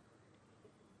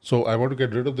 So I want to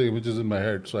get rid of the images in my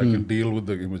head so I can deal with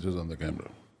the images on the camera.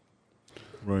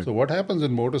 Right. So what happens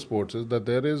in motorsports is that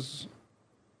there is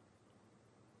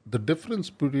the difference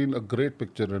between a great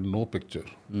picture and no picture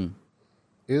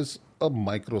is a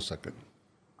microsecond.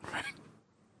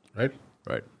 Right?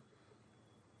 Right.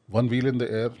 One wheel in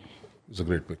the air is a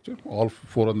great picture. All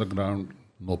four on the ground,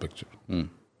 no picture.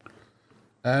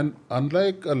 And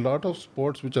unlike a lot of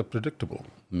sports which are predictable,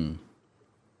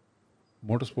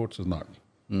 motorsports is not.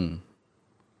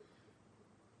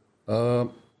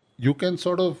 You can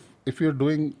sort of, if you're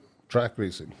doing track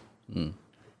racing,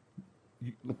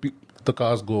 the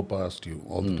cars go past you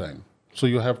all the time. So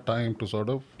you have time to sort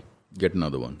of get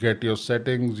another one. Get your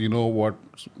settings, you know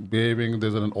what's behaving,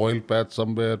 there's an oil patch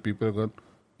somewhere, people are going.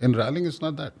 In rallying, it's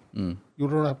not that. You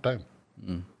don't have time.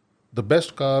 The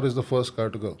best car is the first car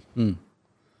to go.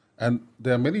 And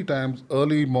there are many times,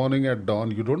 early morning at dawn,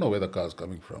 you don't know where the car is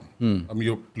coming from. I mean,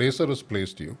 your placer has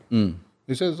placed you.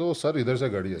 He says, oh, sorry, there's a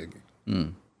gadi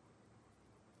aayegi.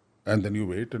 And then you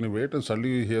wait, and suddenly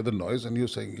you hear the noise, and you're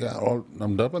saying, yeah, all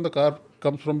numbed up, and the car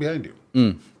comes from behind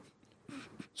you.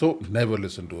 So never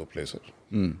listen to a placer.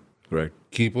 Right.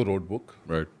 Keep a road book.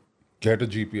 Right. Get a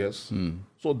GPS.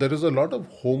 So there is a lot of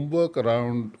homework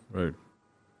around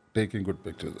taking good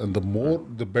pictures. And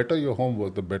the better your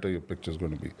homework, the better your picture is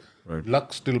going to be. Right.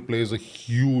 Luck still plays a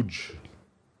huge...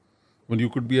 When you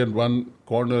could be in one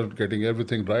corner getting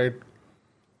everything right,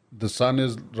 the sun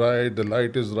is right, the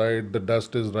light is right, the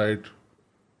dust is right.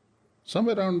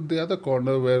 Somewhere around the other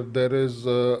corner where there is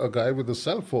a guy with a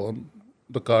cell phone,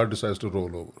 the car decides to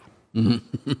roll over.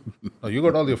 Now you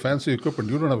got all your fancy equipment,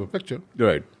 you don't have a picture.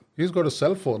 Right. He's got a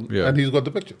cell phone and he's got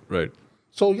the picture. Right.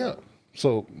 So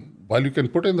so while you can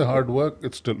put in the hard work,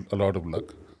 it's still a lot of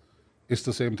luck. It's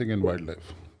the same thing in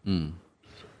wildlife.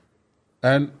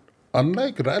 And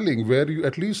unlike rallying, where you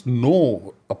at least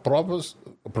know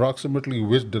approximately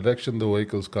which direction the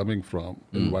vehicle is coming from,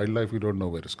 in wildlife you don't know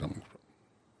where it's coming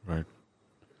from. Right.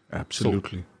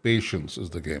 Absolutely. So patience is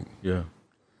the game. Yeah.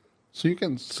 So you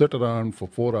can sit around for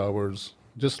 4 hours,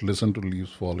 just listen to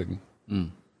leaves falling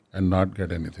and not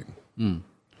get anything.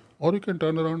 Or you can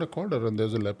turn around a corner and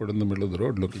there's a leopard in the middle of the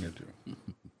road looking at you.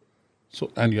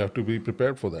 And you have to be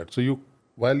prepared for that. So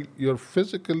while you're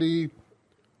physically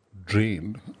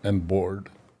drained and bored,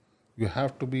 you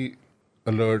have to be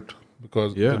alert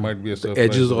because there might be a surprise. The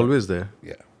edge is always there.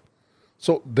 Yeah.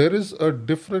 So there is a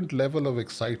different level of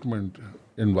excitement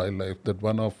in wildlife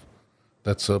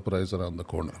that surprise around the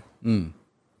corner,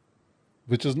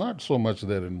 which is not so much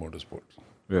there in motorsports.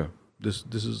 Yeah. This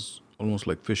is almost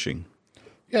like fishing.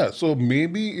 Yeah, so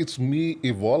maybe it's me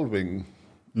evolving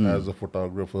as a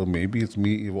photographer. Maybe it's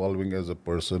me evolving as a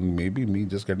person. Maybe me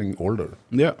just getting older.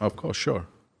 Yeah, of course, sure.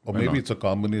 Or maybe it's a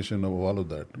combination of all of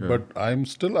that. Yeah. But I'm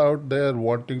still out there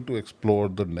wanting to explore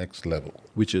the next level.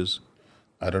 Which is?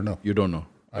 I don't know. You don't know?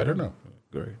 I don't know.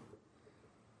 Great.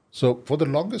 So for the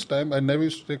longest time, I never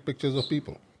used to take pictures of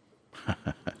people.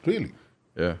 Really.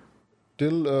 Yeah.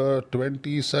 Till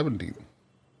 2017.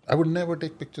 I would never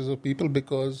take pictures of people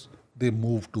because they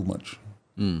move too much.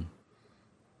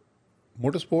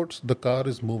 Motorsports, the car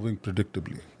is moving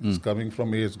predictably. It's coming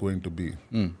from A, it's going to B.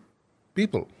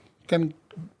 People can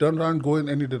turn around, go in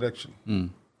any direction.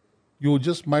 You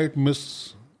just might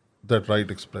miss that right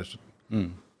expression.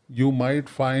 You might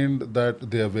find that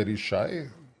they are very shy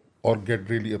or get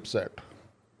really upset.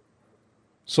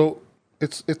 So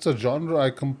it's a genre I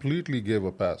completely gave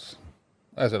a pass.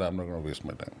 I said, I'm not going to waste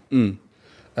my time.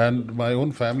 And my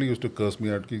own family used to curse me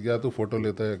out कि क्या तो photo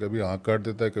लेता है, कभी आँख काट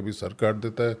देता है, कभी सर काट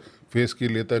देता है, फेस की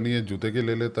लेता नहीं है, जूते के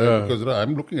ले लेता है, because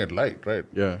I'm looking at light, right?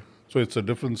 Yeah. So it's a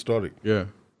different story. Yeah.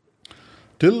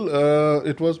 Till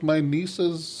it was my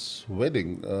niece's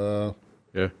wedding.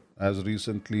 As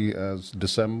recently as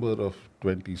December of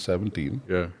 2017.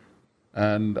 Yeah.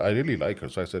 And I really like her,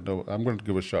 so I said, no, I'm going to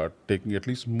give a shot, taking at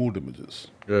least mood images.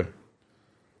 Yeah.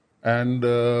 And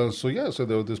so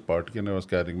there was this party and I was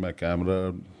carrying my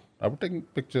camera. I was taking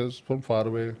pictures from far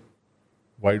away,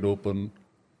 wide open.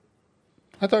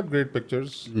 I thought great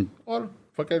pictures. Or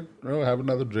forget, have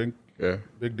another drink. Yeah.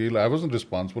 Big deal. I wasn't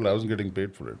responsible. I wasn't getting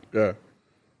paid for it. Yeah.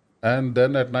 And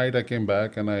then at night I came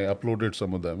back and I uploaded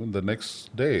some of them. And the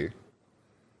next day,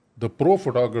 the pro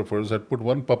photographers had put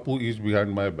one pappu each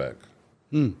behind my back.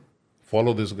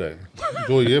 Follow this guy.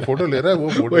 जो ये photo ले रहा है, वो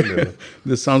photo ले रहा है.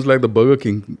 This sounds like the Burger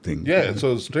King thing. Yeah,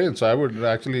 so strange. So I would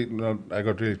actually, I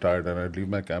got really tired and I'd leave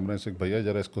my camera and say, भैया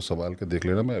जरा इसको संभाल के देख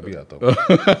लेना, मैं अभी आता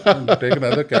हूँ. Take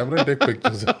another camera and take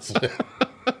pictures.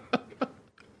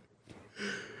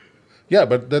 Yeah,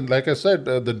 but then like I said,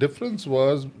 the difference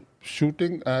was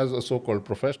shooting as a so-called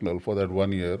professional for that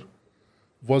 1 year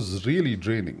was really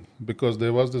draining because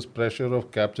there was this pressure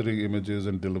of capturing images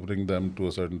and delivering them to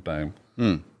a certain time.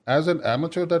 As an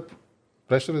amateur, that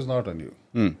pressure is not on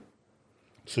you.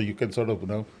 So you can sort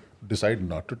of, decide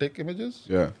not to take images.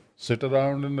 Yeah. Sit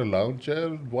around in a lounge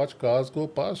chair, watch cars go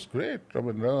past. Great. I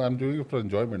mean, I'm doing it for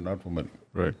enjoyment, not for money.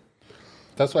 Right.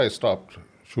 That's why I stopped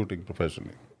shooting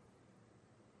professionally.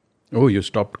 Oh, you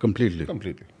stopped completely?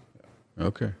 Completely. Yeah.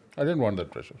 Okay. I didn't want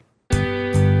that pressure.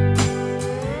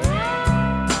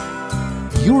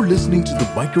 You're listening to the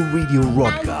Biker Radio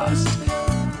Broadcast.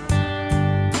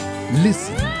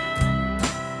 Listen.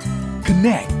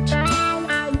 Connect.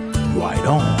 Right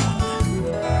on.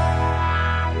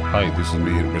 Hi, this is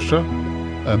Mihir Mishra,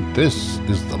 and this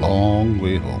is The Long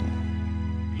Way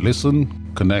Home. Listen,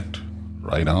 connect,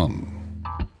 right on.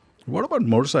 What about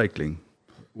motorcycling?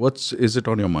 Is it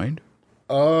on your mind?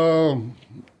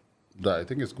 I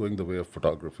think it's going the way of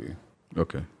photography.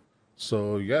 Okay.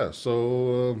 So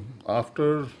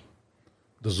after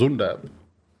the Zundab,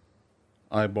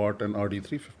 I bought an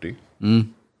RD350.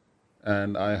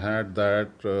 And I had that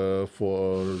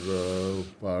for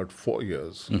about 4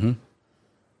 years.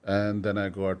 And then I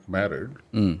got married.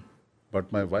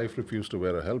 But my wife refused to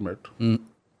wear a helmet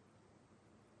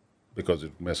because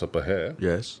it mess up her hair.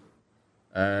 Yes.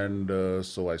 And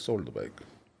so I sold the bike.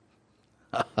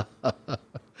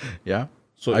 Yeah.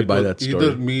 So I buy that story.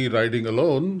 Either me riding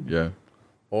alone, Yeah.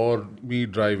 or me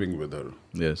driving with her.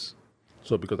 Yes.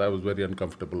 So because I was very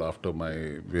uncomfortable after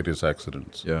my various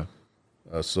accidents. Yeah.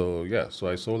 So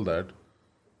I sold that.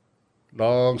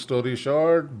 Long story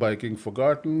short, biking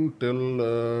forgotten till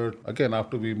again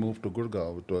after we moved to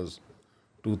Gurgaon, it was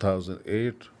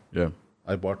 2008. Yeah.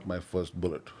 I bought my first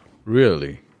Bullet.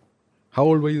 Really? How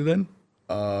old were you then?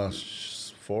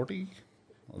 40,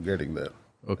 or getting there.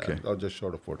 Okay. Or just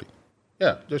short of 40.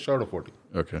 Yeah, just short of 40.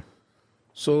 Okay.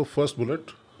 So first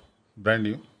Bullet, brand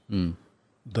new.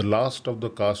 The last of the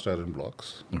cast iron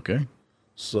blocks. Okay.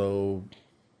 So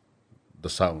the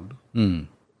sound,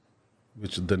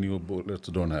 which the newer Bullets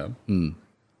don't have.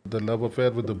 The love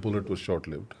affair with the Bullet was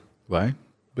short-lived. Why?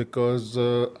 Because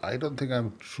I don't think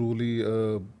I'm truly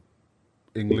a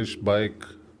English bike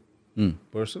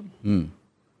person.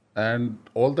 And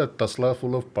all that Tesla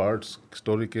full of parts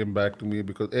story came back to me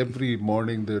because every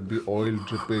morning there'd be oil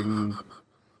dripping.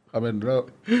 I mean,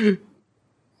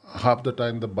 half the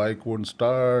time the bike wouldn't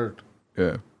start.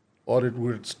 Yeah. Or it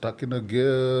would get stuck in a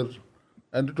gear.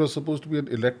 And it was supposed to be an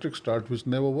electric start, which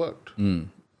never worked.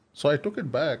 So I took it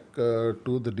back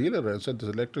to the dealer and said, this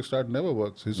electric start never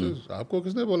works. He says, "Aapko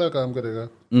kisne bola kaam karega?"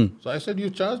 So I said, you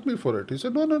charged me for it. He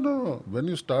said, no. When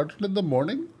you start it in the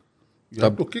morning, you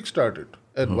have to kickstart it.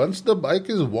 And once the bike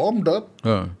is warmed up,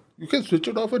 you can switch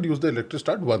it off and use the electric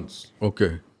start once.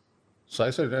 Okay. So I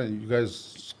said, you guys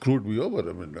screwed me over.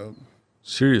 I mean,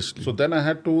 Seriously? So then I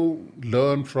had to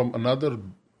learn from another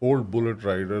old Bullet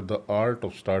rider the art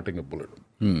of starting a Bullet.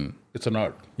 It's an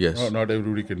art. Yes. Not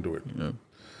everybody can do it. Yeah.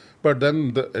 But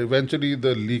then eventually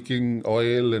the leaking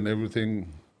oil and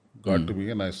everything got to me,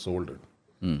 and I sold it.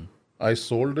 I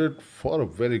sold it for a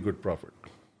very good profit.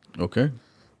 Okay.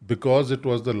 Because it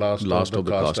was the last of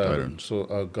the cast iron. iron. So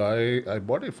a guy, I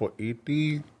bought it for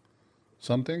 80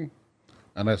 something,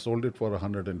 and I sold it for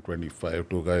 125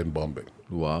 to a guy in Bombay.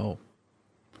 Wow.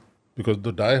 Because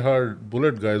the die-hard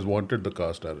Bullet guys wanted the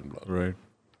cast iron block. Right.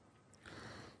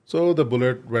 So the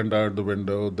Bullet went out the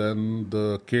window. Then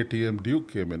the KTM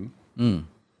Duke came in.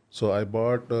 So I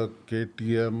bought a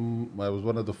KTM. I was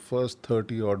one of the first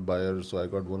 30-odd buyers. So I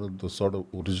got one of the sort of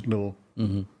original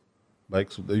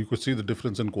bikes. You could see the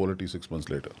difference in quality 6 months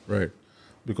later. Right.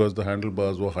 Because the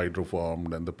handlebars were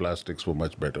hydroformed and the plastics were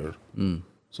much better.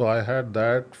 So I had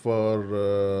that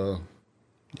for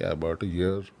about a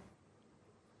year.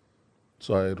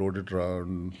 So I rode it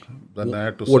around. Then I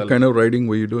had to sell. What kind of riding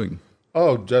were you doing?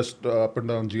 Oh, just up and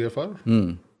down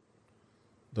GFR.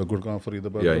 The Gurgaon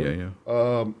Faridabad. Yeah.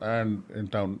 And in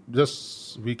town,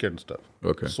 just weekend stuff.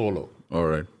 Okay. Solo. All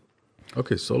right.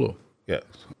 Okay, solo. Yeah.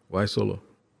 Why solo?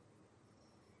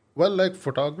 Well, like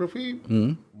photography,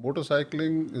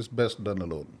 motorcycling is best done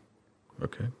alone.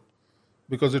 Okay.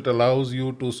 Because it allows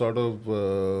you to sort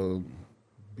of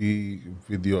be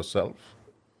with yourself.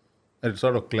 And it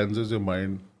sort of cleanses your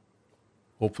mind.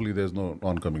 Hopefully there's no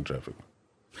oncoming traffic.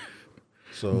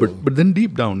 So, But then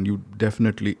deep down, you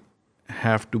definitely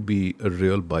have to be a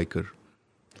real biker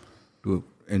to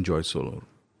enjoy solo.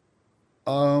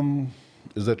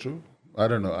 Is that true? I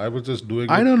don't know. I was just doing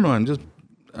I it. don't know.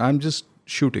 I'm just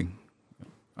shooting.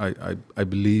 I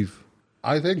believe.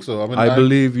 I think so. I mean, I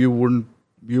believe you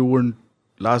wouldn't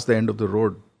last the end of the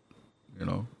road,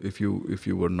 if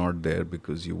you were not there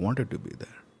because you wanted to be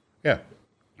there. Yeah,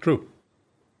 true.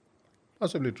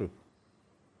 Possibly true.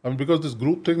 I mean, because this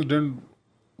group thing didn't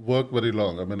work very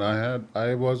long. I mean,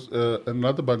 I was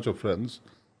another bunch of friends.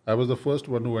 I was the first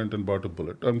one who went and bought a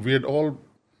Bullet, and we had all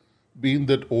been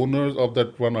the owners of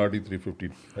that one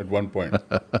RD350 at one point.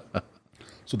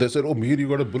 So they said, "Oh, Mir, you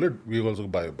got a Bullet. We also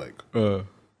buy a bike."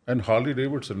 And Harley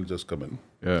Davidson had just come in.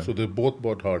 Yeah. So they both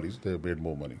bought Harleys. They made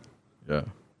more money. Yeah.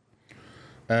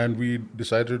 And we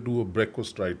decided to do a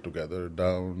breakfast ride together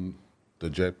down the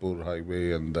Jaipur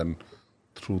highway and then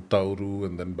through Tauru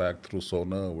and then back through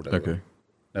Sona or whatever. Okay.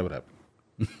 Never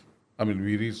happened. I mean,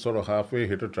 we reached sort of halfway,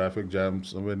 hit a traffic jam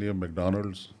somewhere near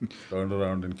McDonald's, turned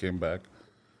around and came back.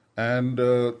 And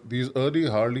these early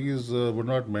Harleys were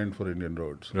not meant for Indian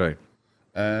roads. Right.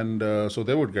 And so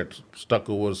they would get stuck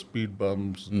over speed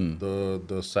bumps.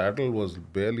 The saddle was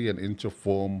barely an inch of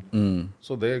foam.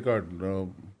 So they got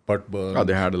butt burns. Oh,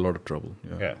 they had a lot of trouble.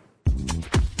 Yeah.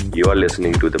 You are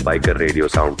listening to the Biker Radio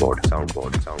Soundboard.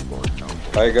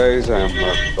 Hi guys, I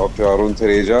am Dr. Arun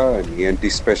Thereja, an ENT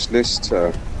specialist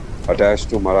attached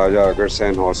to Maharaja Agar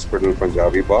Sen Hospital,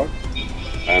 Punjabi Bagh.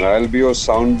 And I'll be your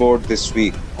soundboard this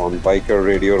week on Biker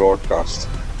Radio Broadcast.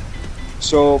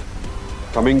 So,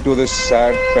 coming to this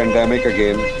sad pandemic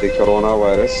again, the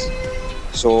coronavirus.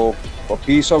 So, a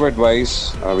piece of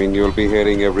advice, I mean, you'll be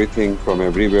hearing everything from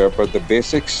everywhere, but the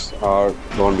basics are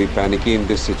don't be panicky in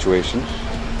this situation.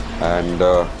 And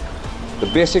the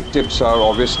basic tips are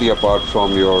obviously apart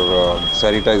from your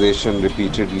sanitization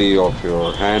repeatedly of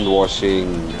your hand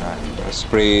washing and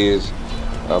sprays,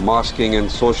 masking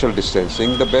and social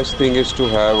distancing. The best thing is to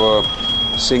have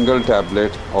a single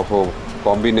tablet of a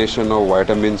combination of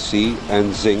vitamin C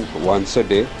and zinc once a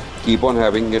day. Keep on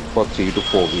having it for 3 to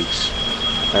 4 weeks.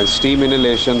 And steam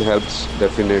inhalation helps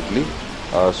definitely.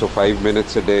 So 5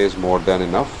 minutes a day is more than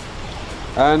enough.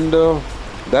 And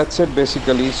that's it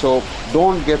basically. So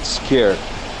don't get scared.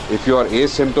 If you are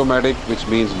asymptomatic, which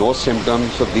means no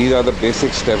symptoms, so these are the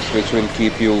basic steps which will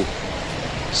keep you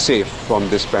safe from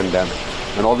this pandemic.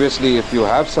 And obviously, if you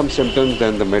have some symptoms,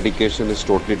 then the medication is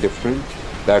totally different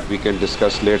that we can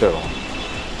discuss later on.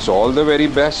 So all the very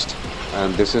best.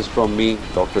 And this is from me,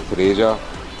 Dr. Thereja,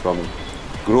 from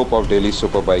group of Delhi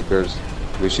Superbikers,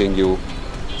 wishing you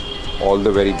all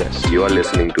the very best. You are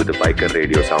listening to the Biker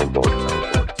Radio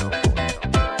Soundboard.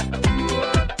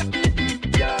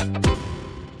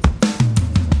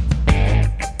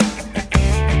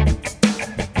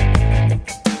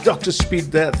 Dr.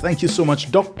 Speed there. Thank you so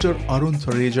much. Dr. Arun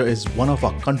Thereja is one of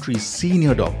our country's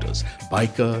senior doctors,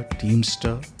 biker,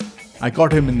 teamster. I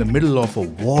caught him in the middle of a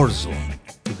war zone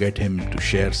to get him to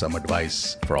share some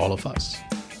advice for all of us.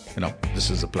 This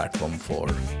is a platform for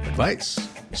advice.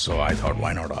 So I thought,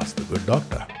 why not ask the good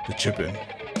doctor to chip in?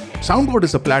 Soundboard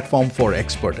is a platform for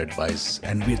expert advice,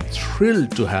 and we're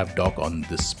thrilled to have Doc on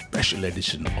this special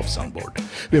edition of Soundboard.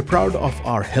 We're proud of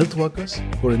our health workers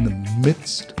who are in the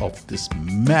midst of this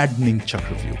maddening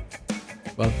Chakravyuh.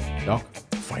 Well, Doc,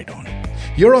 fight on.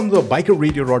 Here on the Biker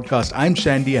Radio broadcast, I'm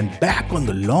Shandy, and back on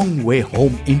the Long Way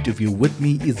Home interview with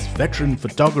me is veteran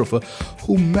photographer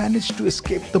who managed to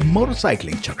escape the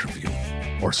motorcycling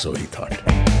Chakravyuh. Or so he thought.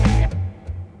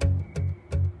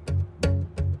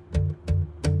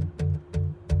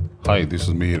 Hi, this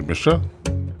is Mihir Mishra,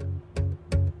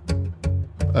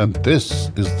 and this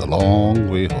is The Long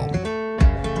Way Home.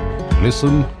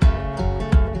 Listen,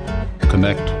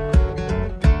 connect,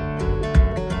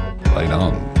 ride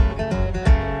on.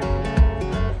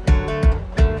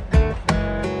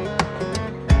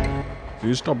 So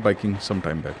you stopped biking some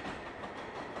time back.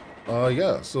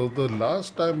 Yeah, so the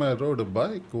last time I rode a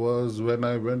bike was when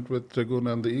I went with Trigun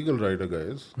and the Eagle Rider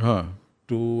guys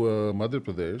to Madhya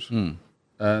Pradesh.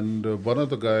 And one of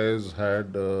the guys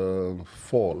had a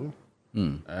fall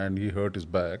and he hurt his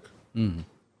back.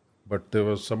 But there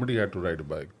was somebody had to ride a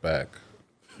bike back.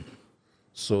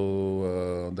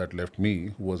 So that left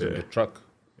me, who was in the truck.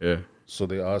 So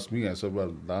they asked me, I said,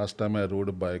 well, last time I rode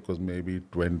a bike was maybe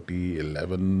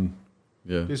 2011.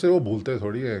 He said, oh, bhulte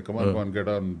thodi hai. Come on, get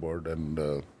on board. And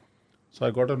so I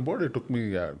got on board. It took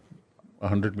me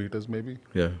 100 meters maybe.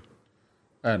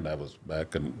 And I was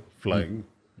back and flying.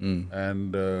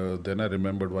 And then I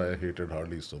remembered why I hated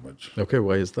Harleys so much. Okay,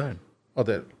 why is that? Oh,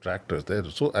 they're tractors. They're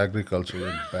so agricultural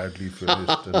and badly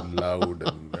finished and loud,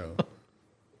 and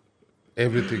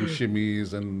everything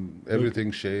shimmies and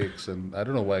everything shakes. And I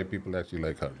don't know why people actually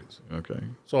like Harleys. Okay.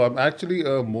 So I'm actually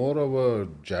more of a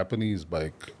Japanese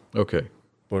bike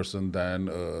person than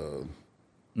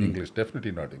English.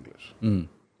 Definitely not English. I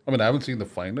mean, I haven't seen the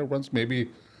finer ones. Maybe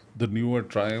the newer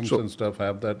Triumphs and stuff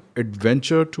have that.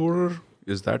 Adventure tourer,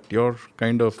 is that your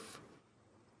kind of,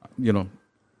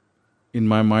 in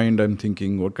my mind, I'm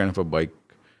thinking, what kind of a bike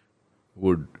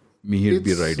would Mihir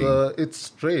be riding? It's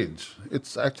strange.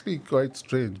 It's actually quite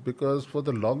strange because for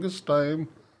the longest time,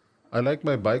 I like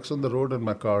my bikes on the road and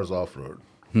my cars off-road.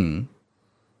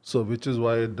 So, which is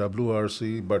why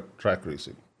WRC, but track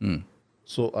racing.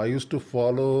 So, I used to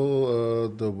follow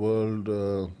the World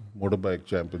Motorbike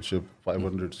Championship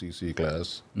 500cc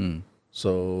class.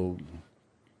 So,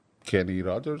 Kenny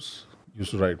Rogers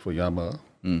used to ride for Yamaha.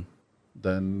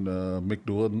 Then Mick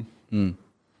Doohan.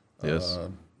 Yes.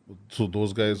 So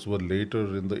those guys were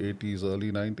later in the 80s,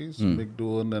 early 90s. Mick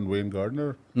Doohan and Wayne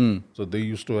Gardner. So they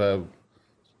used to have...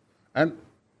 And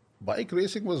bike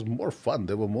racing was more fun.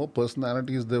 There were more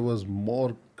personalities. There was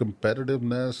more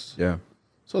competitiveness.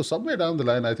 So somewhere down the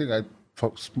line, I think I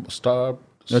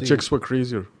stopped The chicks were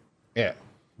crazier. Yeah,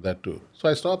 that too. So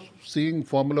I stopped seeing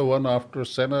Formula One after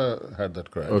Senna had that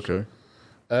crash. Okay.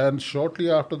 And shortly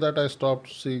after that, I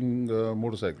stopped seeing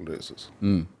motorcycle races.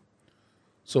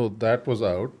 So that was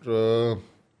out. The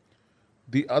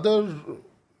other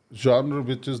genre,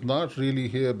 which is not really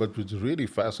here, but which really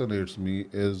fascinates me,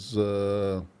 is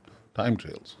time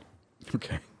trails.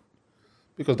 Okay.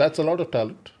 Because that's a lot of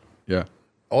talent. Yeah.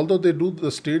 Although they do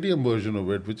the stadium version of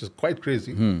it, which is quite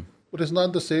crazy, but it's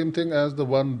not the same thing as the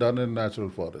one done in natural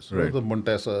forest. Right. The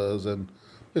Montesas, and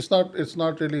it's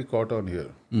not really caught on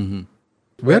here.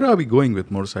 Where are we going with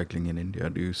motorcycling in India?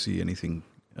 Do you see anything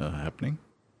happening?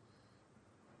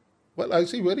 Well, I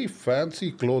see very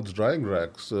fancy clothes drying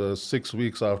racks 6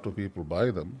 weeks after people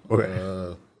buy them,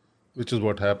 which is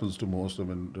what happens to most of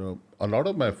them. A lot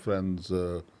of my friends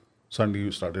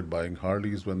suddenly started buying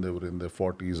Harleys when they were in their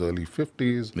 40s, early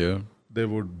 50s. Yeah. They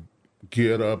would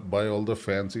gear up, buy all the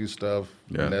fancy stuff,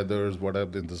 leathers,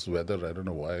 whatever, in this weather. I don't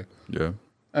know why. Yeah.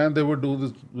 And they would do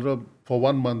this, for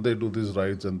 1 month they do these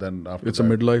rides, and then after It's a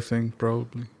midlife thing,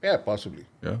 probably. Yeah, possibly.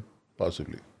 Yeah.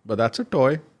 Possibly. But that's a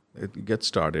toy. It gets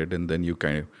started, and then you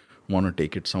kind of want to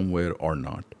take it somewhere or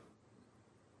not.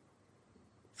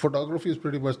 Photography is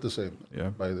pretty much the same,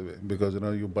 by the way, because,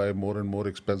 you buy more and more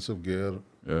expensive gear,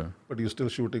 but you're still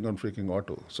shooting on freaking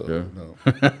auto. So,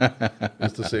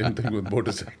 it's the same thing with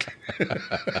motorcycling.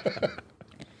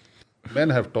 Men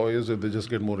have toys and they just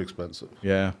get more expensive.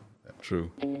 Yeah,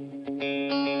 true.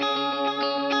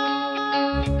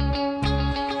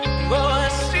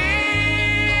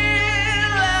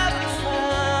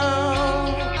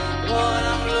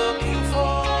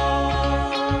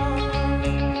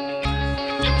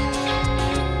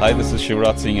 Hi, this is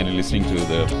Shivraj Singh and you're listening to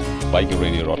the Biker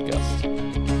Radio broadcast.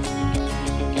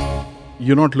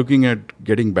 You're not looking at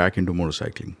getting back into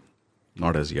motorcycling?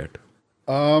 Not as yet?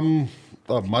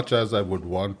 Much as I would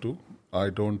want to.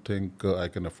 I don't think I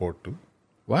can afford to.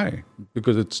 Why?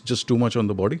 Because it's just too much on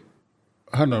the body?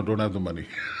 No, don't have the money.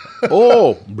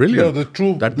 Oh, brilliant.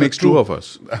 That makes two of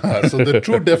us. So the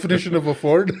true definition of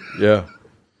afford. Yeah.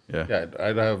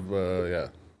 I'd have,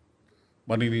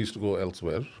 money needs to go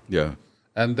elsewhere. Yeah.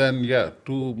 And then,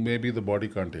 two, maybe the body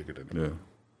can't take it anymore.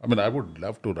 I mean, I would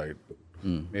love to ride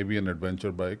maybe an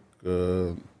adventure bike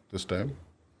this time.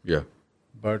 Yeah.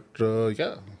 But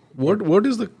yeah. What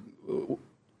is the...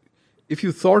 if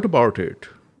you thought about it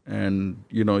and,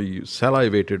 you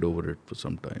salivated over it for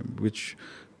some time, which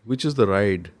is the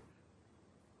ride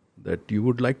that you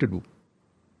would like to do?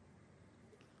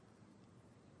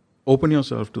 Open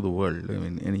yourself to the world. I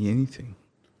mean, anything.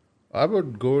 I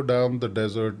would go down the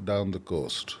desert, down the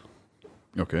coast.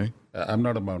 Okay. I'm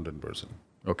not a mountain person.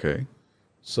 Okay.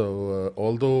 So,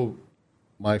 although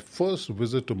my first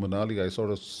visit to Manali, I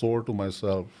sort of swore to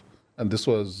myself, and this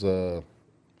was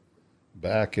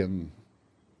back in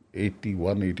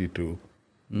 81, 82,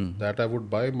 that I would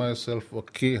buy myself a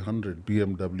K100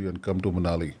 BMW and come to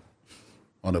Manali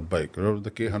on a bike. Remember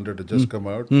the K100 had just come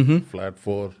out, flat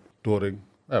 4, touring.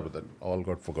 But then all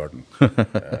got forgotten.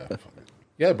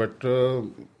 Yeah, but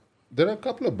there are a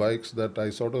couple of bikes that I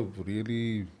sort of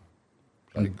really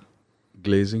like.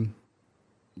 Glazing?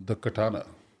 The Katana.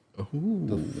 Ooh.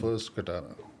 The first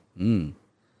Katana.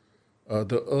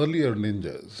 The earlier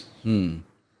Ninjas.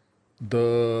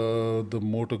 The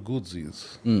Moto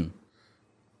Guzzi's.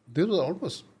 They were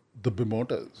almost the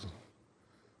Bimotas.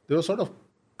 They were sort of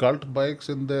cult bikes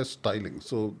in their styling.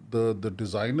 So the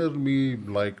designer me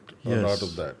liked a lot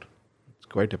of that. It's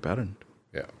quite apparent.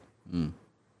 Yeah.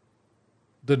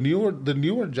 The newer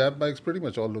Jap bikes pretty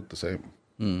much all look the same.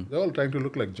 They're all trying to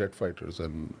look like jet fighters,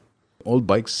 and all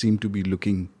bikes seem to be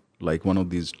looking like one of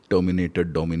these Terminator,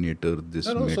 Dominator, this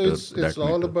meter, so it's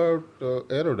all about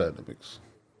aerodynamics.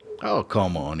 Oh,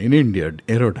 come on. In India,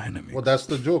 aerodynamics. Well, that's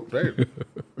the joke, right?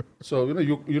 So,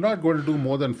 you're not going to do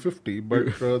more than 50,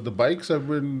 but the bikes have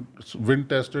been wind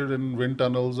tested in wind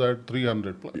tunnels at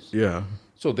 300 plus. Yeah.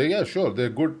 So, they're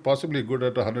good, possibly good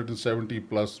at 170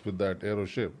 plus with that aero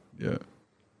ship. Yeah.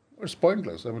 It's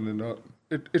pointless. I mean,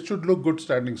 it should look good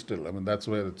standing still. I mean, that's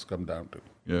where it's come down to.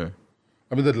 Yeah.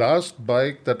 I mean, the last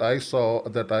bike that I saw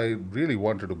that I really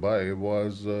wanted to buy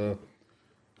was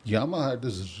Yamaha had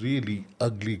this really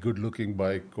ugly, good-looking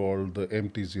bike called the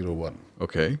MT-01.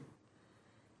 Okay.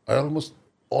 I almost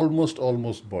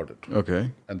bought it.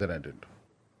 Okay. And then I didn't.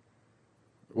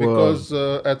 Because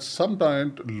at some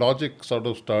point, logic sort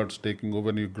of starts taking over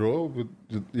when you grow.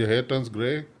 Your hair turns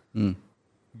gray.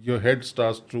 Your head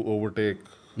starts to overtake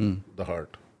the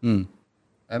heart. And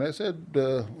I said,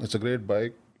 it's a great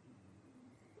bike.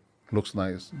 Looks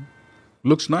nice.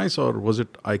 Looks nice, or was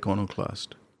it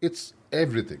iconoclast? It's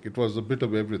everything. It was a bit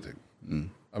of everything.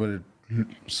 I mean, it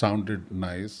sounded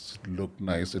nice, looked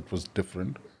nice, it was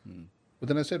different. But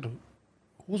then I said,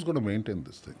 who's going to maintain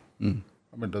this thing?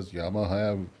 I mean, does Yamaha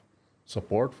have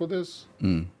support for this?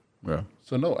 Yeah.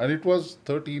 So no, and it was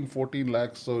 13, 14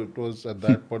 lakhs, so it was at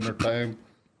that point of time,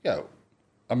 yeah.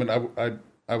 I mean, I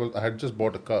had just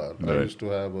bought a car. Right. I used to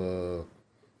have a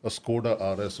Skoda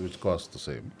RS, which cost the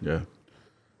same. Yeah.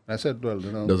 I said, well,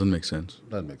 doesn't make sense.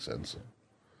 Doesn't make sense.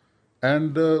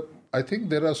 And I think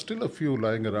there are still a few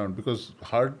lying around because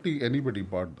hardly anybody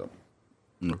bought them.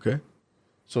 Okay.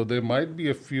 So there might be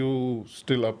a few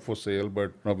still up for sale,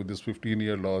 but now with this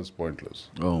 15-year law, it's pointless.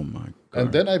 Oh my God.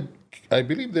 And then I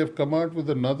believe they've come out with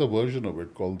another version of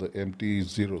it called the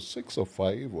MT-06 or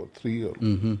 5 or 3. Or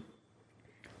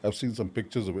I've seen some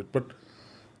pictures of it, but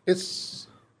it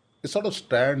sort of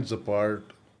stands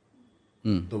apart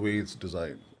the way it's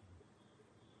designed.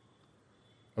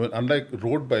 I mean, unlike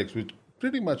road bikes, which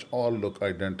pretty much all look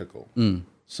identical,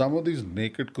 some of these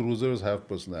naked cruisers have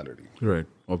personality. Right,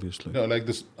 obviously. Like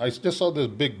this, I just saw this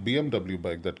big BMW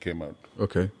bike that came out.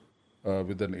 Okay.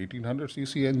 With an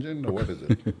 1800cc engine, or what is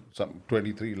it? Some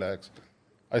 23 lakhs.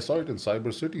 I saw it in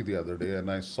Cyber City the other day, and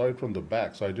I saw it from the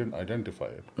back, so I didn't identify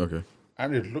it. Okay.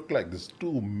 And it looked like these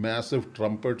two massive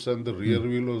trumpets, and the rear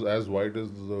wheel was as wide as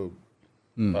the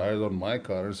tires on my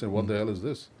car. And I said, what the hell is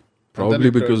this? Probably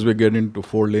because we're getting into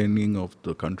 4-laning of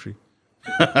the country.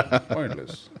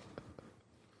 Pointless.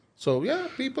 So, yeah,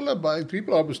 people are buying.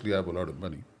 People obviously have a lot of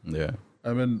money. Yeah.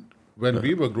 I mean, when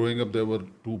we were growing up, there were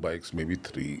 2 bikes, maybe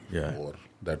 3, 4.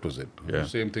 That was it. Yeah.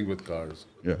 Same thing with cars.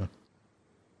 Yeah.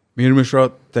 Mihir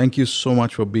Mishra, thank you so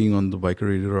much for being on the Biker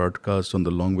Radio Broadcast on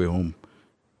the long way home.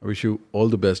 I wish you all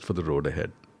the best for the road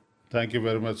ahead. Thank you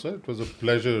very much, sir. It was a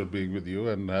pleasure being with you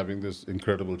and having this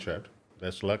incredible chat.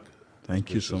 Best luck.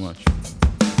 Thank you so much.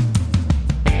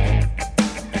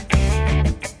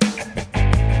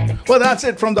 Well, that's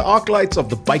it from the arc lights of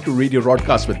the Biker Radio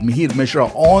Broadcast with Mihir Mishra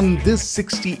on this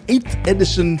 68th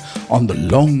edition on the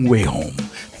long way home.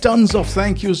 Tons of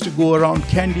thank yous to go around.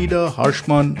 Candida,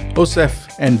 Harshman,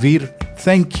 Osef and Veer,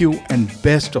 thank you and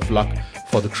best of luck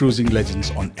for the cruising legends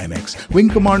on MX. Wing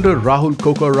Commander Rahul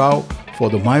Kokar Rao for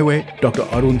the My Way, Dr.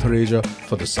 Arun Thareja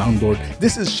for the soundboard.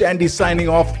 This is Shandy signing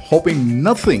off, hoping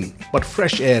nothing but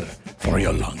fresh air for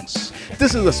your lungs.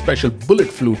 This is a special bullet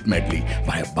flute medley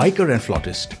by a biker and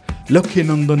flautist,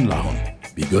 Lakhinandan Lahun.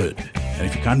 Be good. And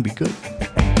if you can't be good,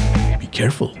 be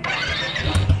careful.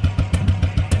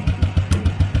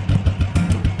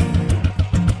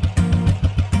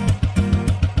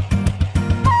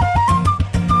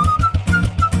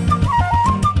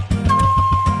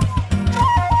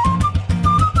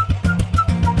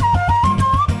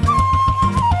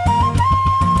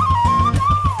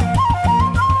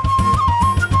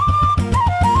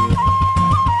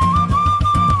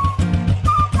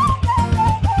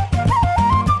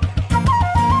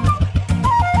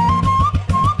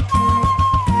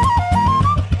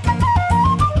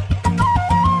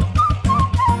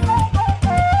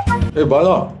 Hey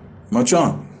Bala,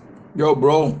 Machan, yo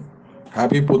bro,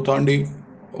 happy Puthandi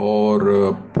or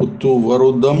Puttu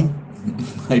Varudam.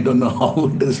 I don't know how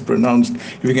it is pronounced.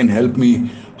 If you can help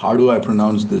me, how do I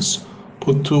pronounce this?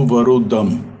 Puttu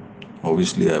Varudam.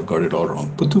 Obviously, I've got it all wrong.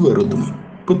 Puttu Varudam,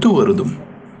 Puttu Varudam,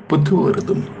 Puttu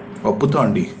Varudam, or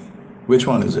Puthandi. Which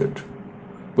one is it?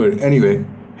 But anyway,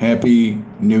 happy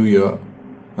New Year.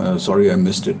 Sorry I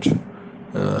missed it.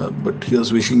 But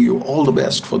here's wishing you all the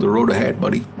best for the road ahead,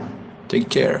 buddy. Take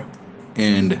care.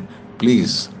 And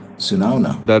please,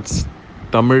 Sunauna. That's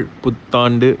Tamil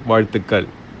Puttandu Varthukal.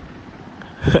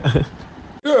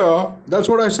 Yeah, that's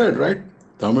what I said, right?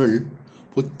 Tamil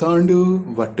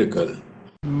Puttandu Varthukal.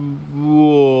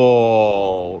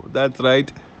 Whoa, that's right.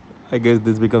 I guess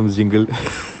this becomes jingle.